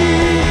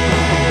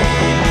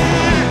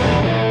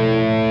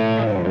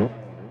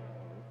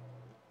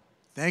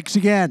 Thanks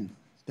again.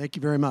 Thank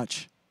you very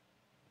much.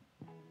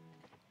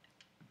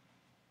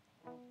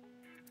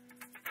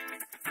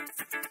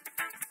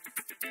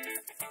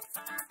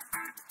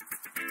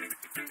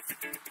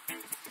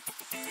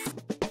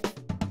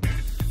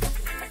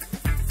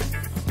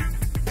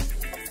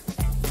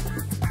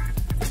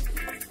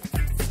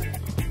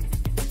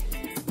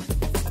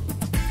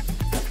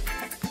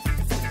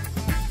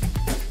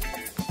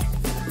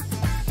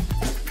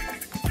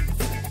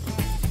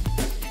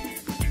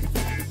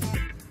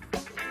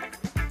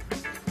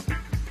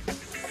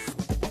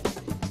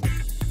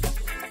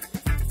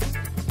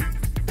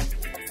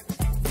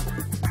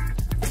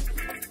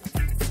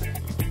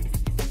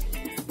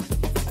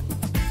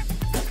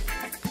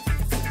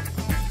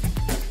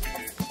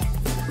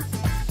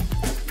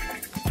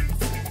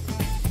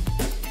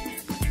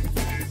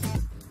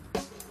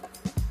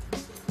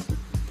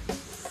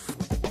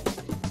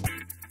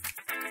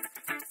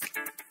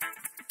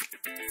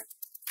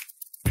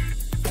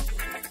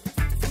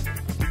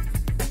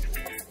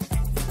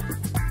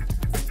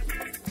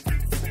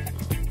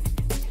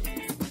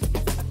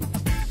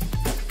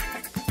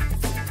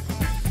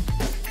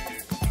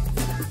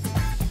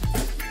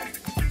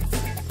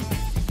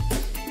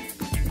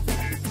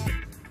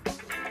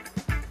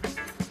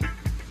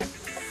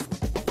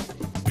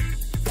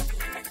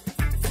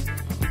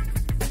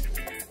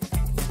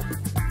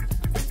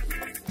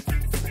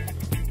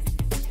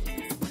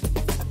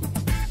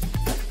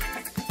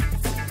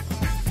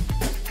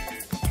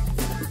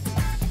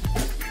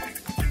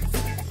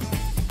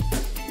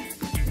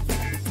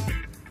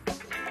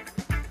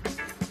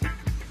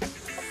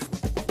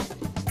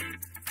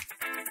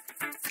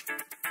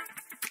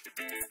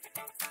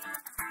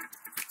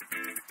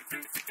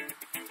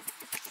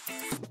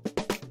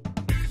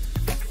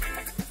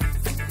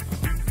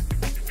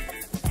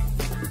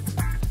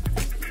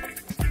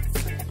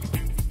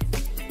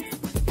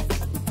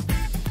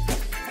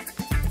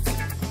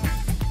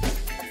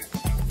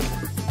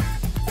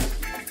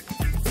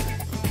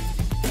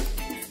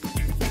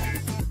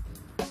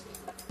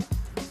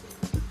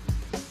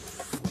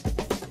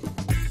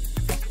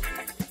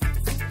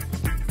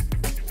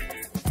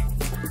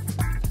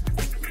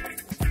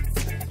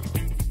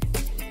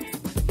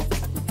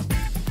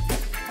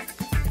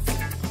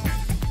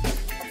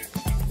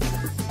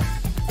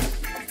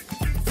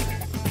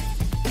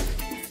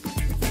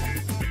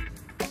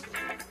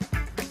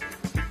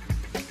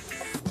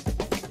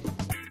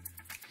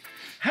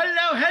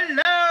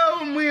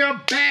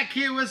 back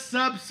here with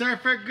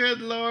Subsurfer.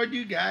 Good Lord,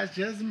 you guys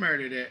just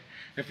murdered it.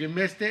 If you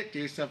missed it, do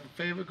yourself a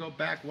favor, go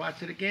back,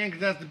 watch it again,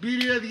 because that's the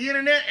beauty of the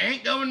internet.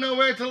 Ain't going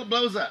nowhere until it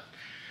blows up.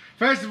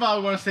 First of all,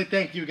 I want to say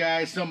thank you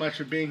guys so much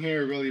for being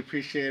here. Really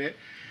appreciate it.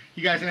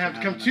 You guys didn't have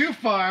to come too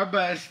far,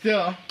 but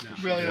still,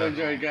 really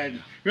enjoyed it, guys.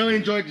 Really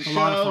enjoyed the show. A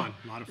lot of fun.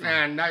 A lot of fun.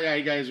 And yeah,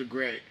 you guys were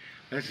great.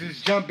 Let's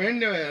just jump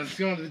into it. Let's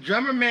go to the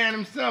drummer man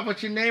himself.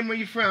 What's your name? Where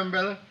you from,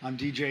 brother? I'm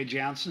DJ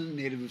Johnson,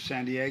 native of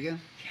San Diego.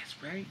 Yes,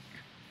 right.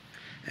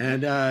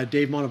 And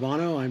Dave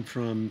Montalbano, I'm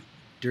from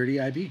Dirty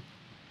IB.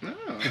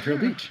 Oh.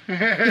 Imperial Beach.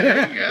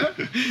 There you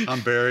go.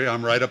 I'm Barry.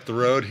 I'm right up the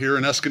road here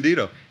in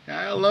Escondido.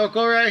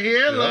 Local right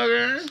here,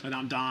 local. And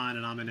I'm Don,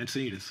 and I'm in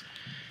Encinitas.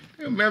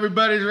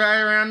 Everybody's right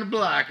around the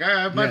block. All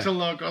right, a bunch Yeah. of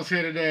locals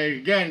here today.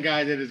 Again,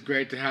 guys, it is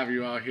great to have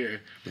you all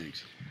here.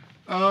 Thanks.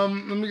 Let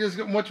me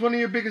just. What's one of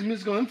your biggest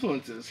musical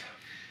influences?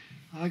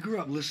 I grew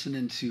up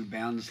listening to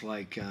bands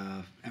like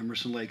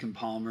Emerson, Lake and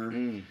Palmer,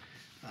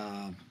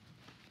 a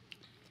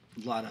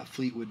lot of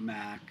Fleetwood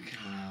Mac,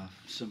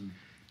 some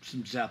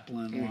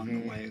Zeppelin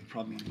along the way.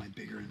 Probably one of my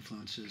bigger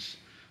influences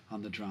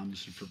on the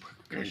drums and for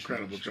percussion.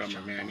 Incredible drummer,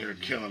 man. You're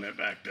killing it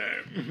back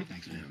there.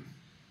 Thanks, man.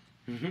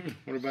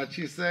 What about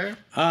you, sir?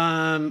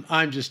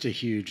 I'm just a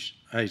huge.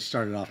 I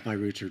started off. My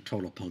roots are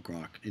total punk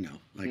rock. You know,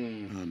 like,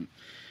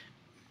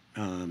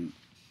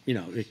 you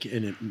know, and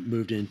it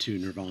moved into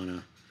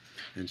Nirvana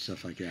and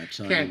stuff like that.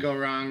 So Can't go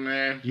wrong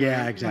there.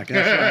 Yeah, exactly.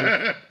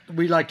 That's why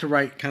we like to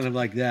write kind of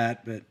like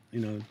that, but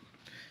you know,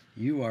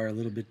 you are a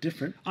little bit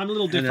different. I'm a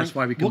little And different. that's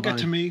why we We'll combine.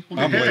 get to me.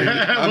 I'm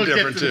We'll get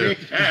different to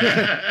too.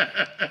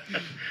 me.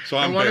 So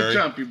I I'm want to Barry.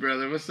 jump you,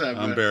 brother. What's up?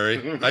 I'm bud?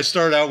 Barry. I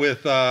started out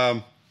with,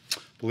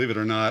 believe it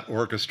or not,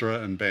 orchestra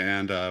and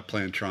band,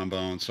 playing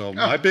trombone. So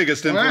my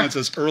biggest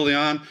influences early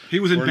on He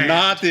was in were band.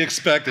 not the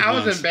expected I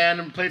ones. was in band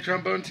and played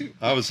trombone too.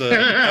 I was a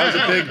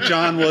big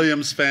John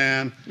Williams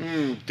fan.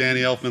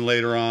 Danny Elfman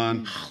later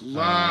on.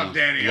 Love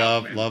Danny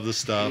Love Elfman. the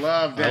stuff.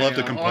 Love Danny I love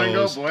to Elfman.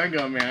 compose. Oingo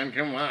boingo, man.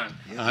 Come on.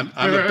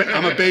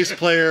 I'm a bass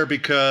player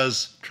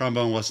because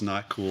trombone was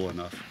not cool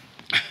enough.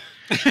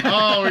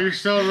 Oh, you're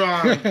so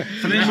wrong.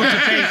 So then you went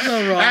to bass.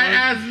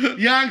 As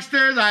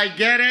youngsters, I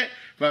get it.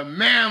 But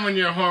man, when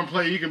you're a horn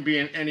player, you can be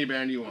in any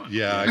band you want.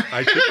 Yeah,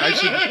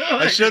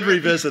 I should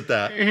revisit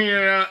that. You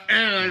know,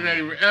 and I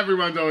think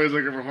everyone's always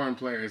looking for horn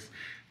players.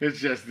 It's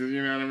just,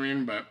 you know what I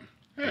mean? But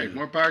hey,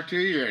 more power to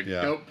you. You're a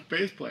Yeah. dope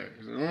bass player.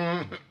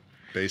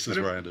 Bass is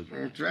where I did.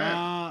 That's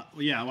right.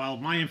 Yeah, well,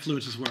 my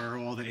influences were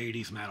all the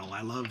 80s metal.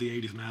 I love the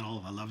 80s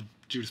metal. I love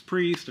Judas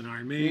Priest and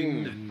Iron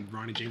Maiden and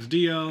Ronnie James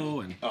Dio.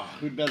 And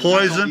Who does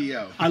Poison.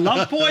 Dio? I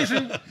love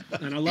Poison.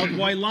 And I loved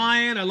White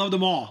Lion. I loved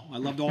them all. I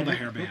loved all the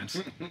hair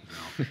bands.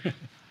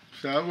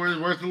 So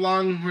where's the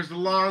long Well,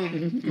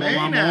 mane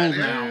I'm at? old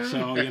now,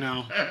 so, you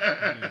know.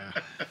 Yeah.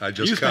 I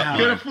just Used to cut have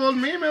Could mine. have fooled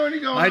me, man. When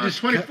you go I on just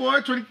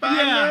 24, 25.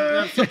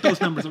 Yeah, flip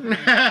those numbers. Flip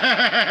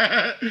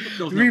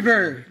those numbers.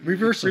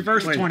 Reverse.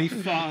 Reverse Wait,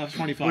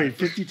 25. Wait,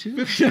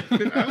 52?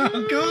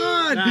 Oh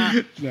God! Nah,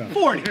 No.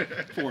 40.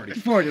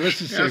 40. Let's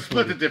just Yeah, say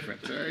split 40. the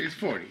difference. He's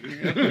 40.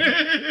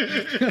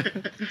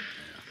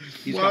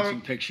 He's Well- got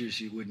some pictures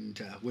you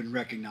wouldn't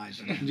recognize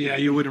him. Yeah,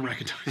 you wouldn't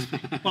recognize me.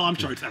 Well, I'm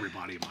sure it's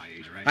everybody my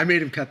age, right? I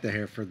made him cut the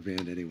hair for the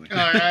band anyway. All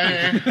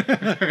right.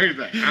 He's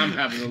like, I'm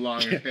having the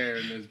longest hair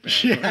in this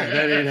band. Yeah,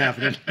 that ain't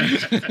happening.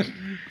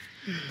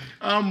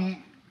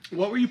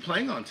 What were you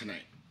playing on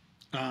tonight?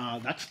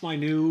 That's my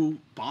new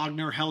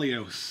Bogner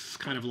Helios. It's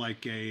kind of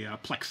like a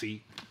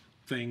plexi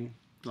thing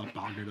that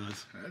Bogner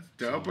does. That's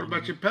dope. What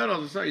about your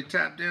pedals? I saw you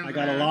tap dancing. I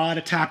got a lot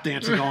of tap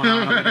dancing going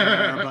on over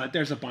there, but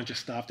there's a bunch of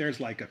stuff. There's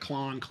like a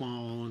clone.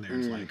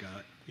 There's like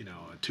a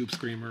a tube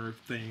screamer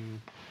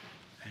thing,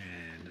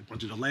 and a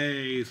bunch of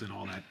delays and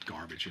all that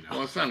garbage.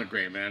 Well, it sounded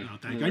great, man. No,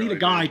 thank you. I need a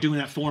guy doing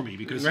that for me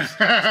because there's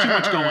too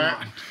much going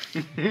on.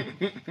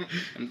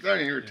 I'm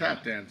telling you were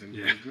tap dancing.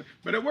 Yeah.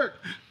 But it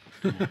worked.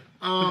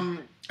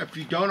 If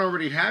you don't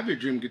already have your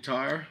dream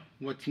guitar,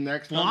 what's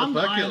next Well, on I'm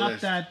the bucket buying up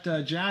list? that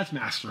Jazz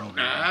Master over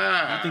there.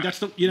 Ah. I think that's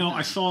the.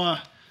 I saw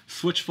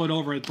Switchfoot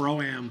over at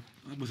Pro-Am.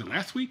 Was it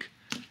last week?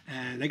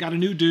 And they got a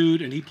new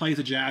dude, and he plays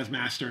a Jazz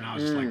Master, and I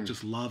was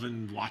just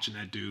loving watching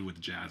that dude with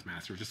the Jazz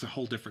Master. Just a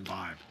whole different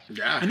vibe.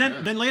 Yeah. And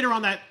then later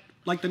on that,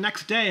 like the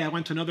next day, I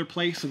went to another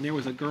place, and there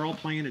was a girl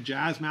playing a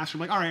Jazz Master.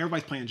 I'm like, all right,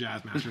 everybody's playing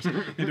Jazz Masters.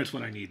 Maybe that's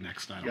what I need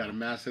next. I don't Got to know.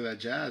 master that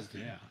jazz,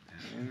 dude.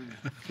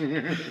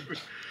 Yeah.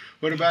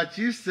 What about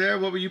you, Sarah?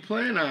 What were you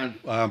playing on?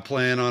 I'm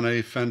playing on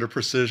a Fender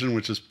Precision,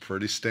 which is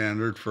pretty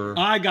standard for.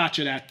 I got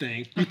you that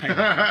thing. You paid me.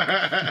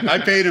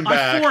 I paid him I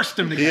back. forced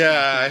him to get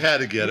Yeah, I had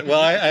to get it. Well,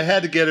 I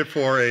had to get it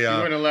for You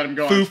a wouldn't let him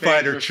go Foo on stage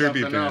Fighter or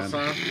tribute something band.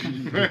 else,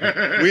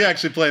 huh? We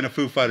actually play in a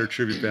Foo Fighter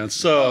tribute band,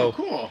 so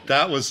cool.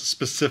 that was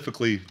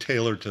specifically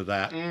tailored to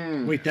that.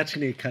 Wait, that's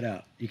gonna get cut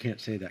out. You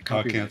can't say that. I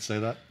Copyright. can't say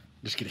that.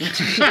 Just kidding.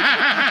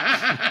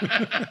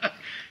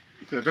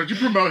 So don't you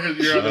promote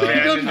your other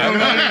band?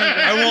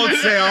 I won't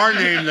say our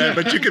name then,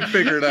 but you can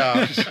figure it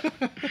out.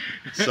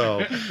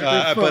 So,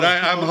 but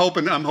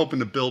I'm hoping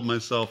to build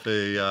myself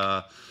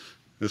a.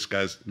 This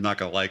guy's not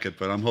gonna like it,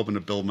 but I'm hoping to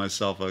build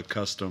myself a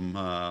custom,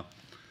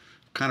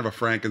 kind of a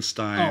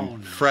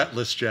Frankenstein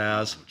fretless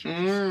jazz.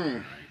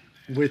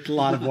 With a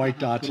lot of white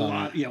dots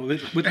on it. Yeah,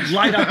 with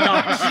light up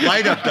dots.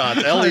 Light up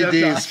dots,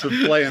 LEDs for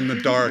play in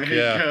the dark.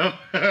 Yeah.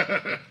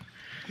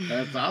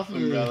 That's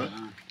awesome, brother.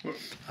 What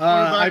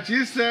about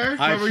you, sir?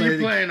 I What were play you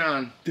playing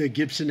on? The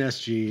Gibson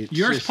SG. It's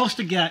You're just- supposed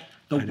to get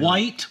The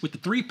white with the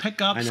 3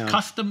 pickups, I know.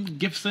 custom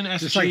Gibson SG.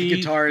 Just like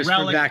the guitarist from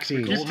relic.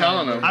 Vaccine. Keep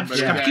telling them. I'm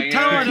just Yeah. gonna keep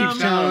telling He them.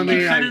 keeps telling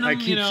me. sending I them,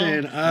 keep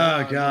saying,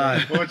 oh,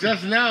 God. Well,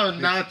 just know,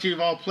 now that you've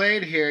all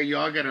played here, you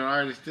all get an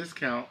artist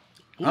discount.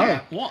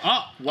 Oh.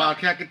 Well,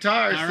 Wildcat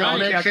Guitars. All So right.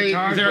 make sure you-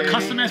 is there a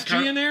custom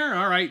SG in there?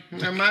 All right.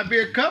 There might be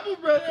a couple,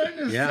 brother. I'm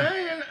just Yeah.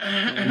 saying.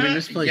 I mean,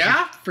 this place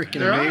Yeah, is freaking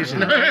there are. amazing.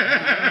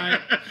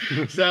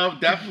 So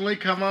definitely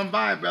come on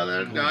by,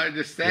 brother.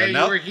 Just say Yeah,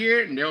 now- you were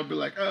here, and they'll be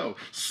like, "Oh,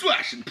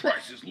 slashing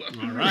prices left."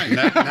 All right.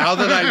 Now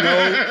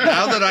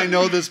that I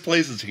know this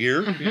place is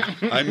here,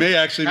 I may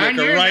actually I make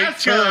knew a right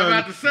that's what I was turn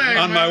about to say,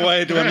 on my man.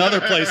 way to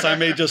another place. I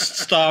may just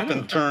stop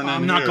and turn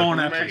I'm in not here. going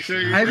that Make place. sure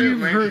you Have do. you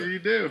Make heard, sure you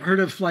do. heard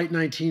of Flight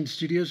 19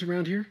 Studios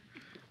around here?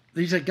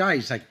 He's a guy.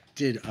 He's like,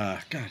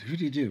 God, who did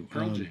he do?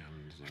 Pearl Jam.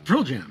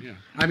 Pearl Jam. Yeah.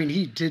 I mean,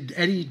 he did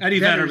Eddie Vedder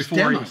Vedder's before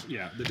demo. he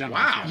was, the demo.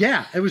 Wow.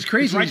 Yeah, it was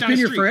crazy. right He's down been the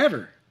here street.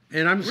 forever.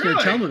 And I'm just going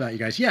to Really? tell him about you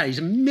guys. Yeah, he's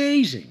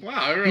amazing. Wow,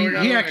 I really He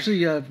gotta-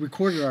 actually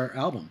recorded our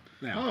album.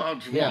 Yeah. Oh, well,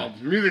 Yeah.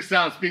 music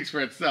sound speaks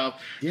for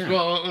itself. Yeah. Well,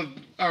 all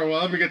right,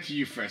 well, let me get to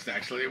you first,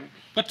 actually.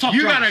 Let's talk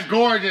You drums. got a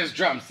gorgeous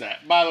drum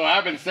set. By the way,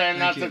 I've been saying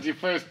that Thank you. since you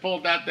first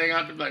pulled that thing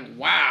out. To be like,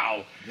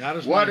 wow. That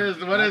is What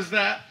my- is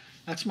that?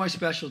 That's my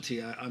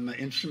specialty. I'm an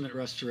instrument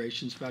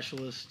restoration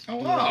specialist. Oh,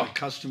 Do a lot wow. of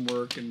custom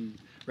work and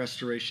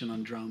restoration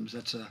on drums.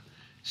 That's a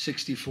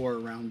 64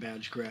 round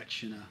badge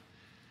Gretsch in a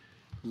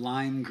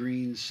lime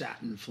green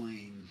satin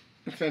flame.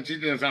 Since you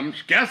did, I'm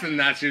guessing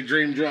that's your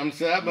dream drum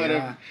set,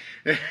 but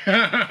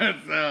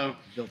so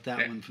Built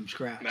that one from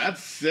scratch.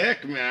 that's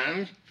sick,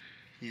 man.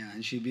 Yeah,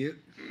 and she be.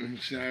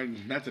 So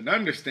that's an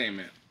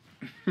understatement.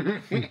 I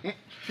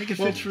think it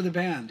fits for the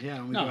band. Yeah,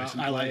 when we No, go out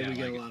and I like play, it, we I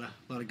get like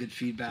a lot of good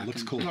feedback.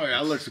 Looks and- cool. Oh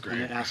yeah, it looks And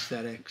great. the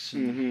aesthetics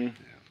and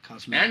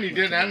cosmetic. And you look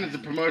did, of the and it's a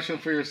band. promotion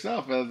for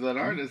yourself as an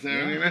artist.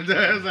 And everything.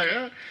 It's like,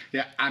 oh,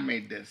 yeah, I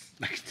made this.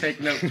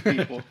 Take notes,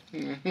 people.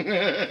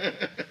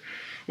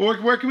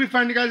 Where can we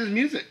find you guys'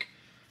 music?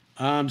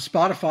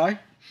 Spotify.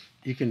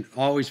 You can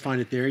always find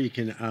it there. You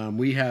can.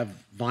 We have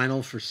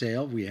vinyl for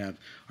sale. We have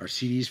our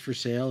CDs for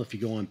sale. If you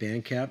go on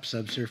Bandcamp,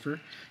 Subsurfer,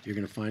 you're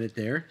going to find it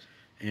there.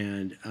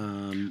 And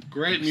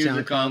Great music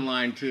SoundCloud.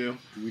 online too.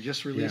 We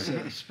just released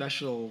Yeah. a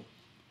special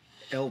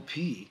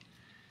LP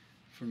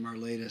from our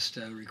latest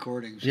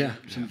recordings. Yeah.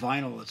 Some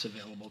vinyl that's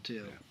available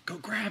too. Go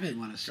grab it. You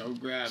want to Go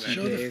grab it.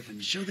 Show Dave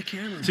and- show the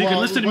camera. So you can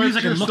listen to what's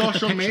music your and look at the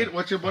social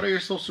picture. what are your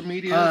social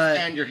medias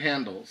and your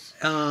handles?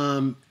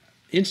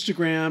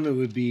 Instagram, it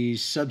would be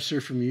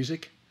Subsurfer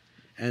Music,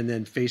 and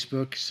then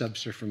Facebook,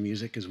 Subsurfer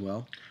Music as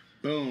well.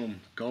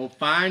 Boom. Go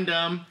find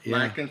them. Yeah.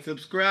 Like and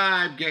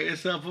subscribe. Get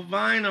yourself a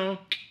vinyl.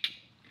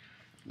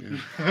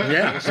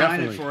 Yeah, sign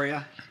it definitely. for you.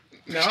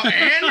 No,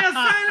 and you'll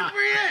sign it for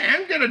you.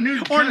 And get a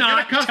new Or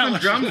not, get a custom tell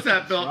us. drum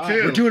set built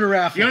too. We're doing a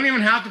raffle. You don't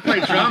even have to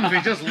play drums.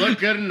 They just look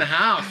good in the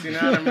house. You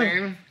know what I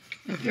mean?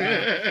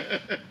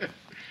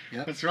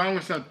 Yep. What's wrong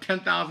with some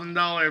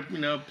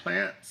 $10,000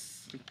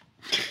 plants?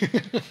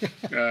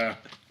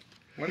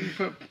 What do you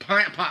put?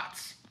 Plant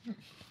pots.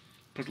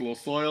 Put a little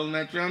soil in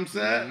that drum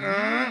set.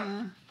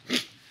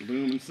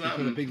 Blooming Put a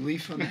something. big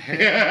leaf on the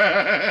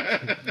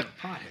head.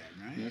 Pothead,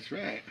 right? That's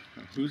right.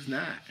 Who's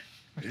not?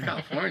 It's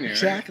California, right?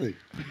 Exactly.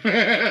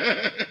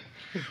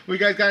 We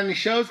guys got any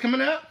shows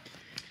coming up?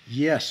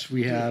 Yes,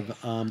 we have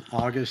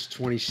August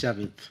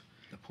 27th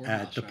The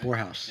poorhouse, at the right?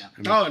 Poorhouse. Yeah.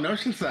 And Oh, in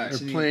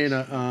Oceanside. we're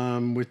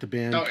playing with the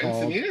band Oh,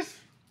 called. Encinitas?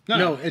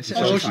 No, it's Oh,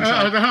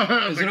 Oceanside. no,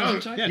 I was Is it like, oh,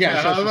 Oceanside?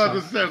 Yeah, I was about to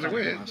Oceanside. say, I was like,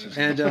 wait.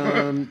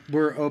 And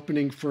we're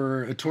opening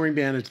for a touring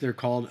band. They're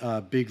called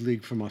Big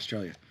League from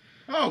Australia.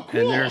 Oh, cool.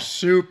 And they're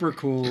super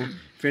cool.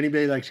 If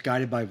anybody likes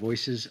Guided by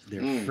Voices,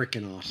 they're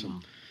freaking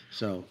awesome.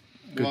 So,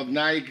 good Well,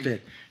 now you can,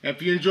 fit.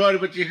 if you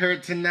enjoyed what you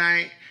heard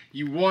tonight,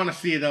 you want to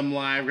see them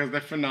live because they're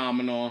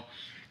phenomenal.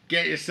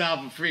 Get yourself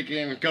a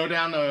freaking, go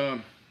down to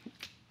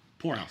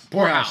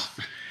Poorhouse.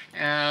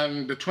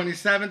 And the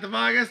 27th of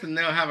August, and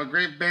they'll have a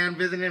great band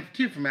visiting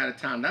too from out of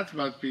town. That's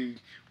about to be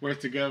worth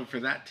to go for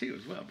that too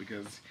as well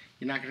because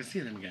you're not going to see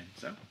them again.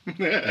 So,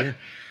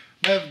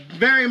 But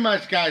very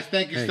much, guys.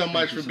 Thank you Hey, so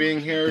much for being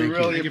here. We Thank you.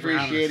 really Thank you for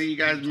having appreciate us. it. You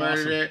guys It's murdered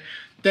awesome. it.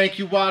 Thank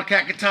you,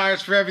 Wildcat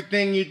Guitars, for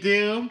everything you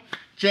do.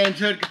 James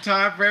Hood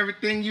Guitar for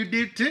everything you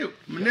do too.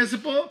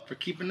 Municipal for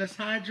keeping us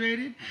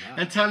hydrated.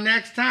 Until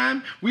next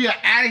time, we are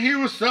out of here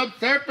with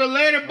Subsurfer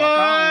later,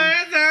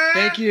 boys.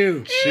 Thank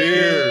you.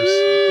 Cheers.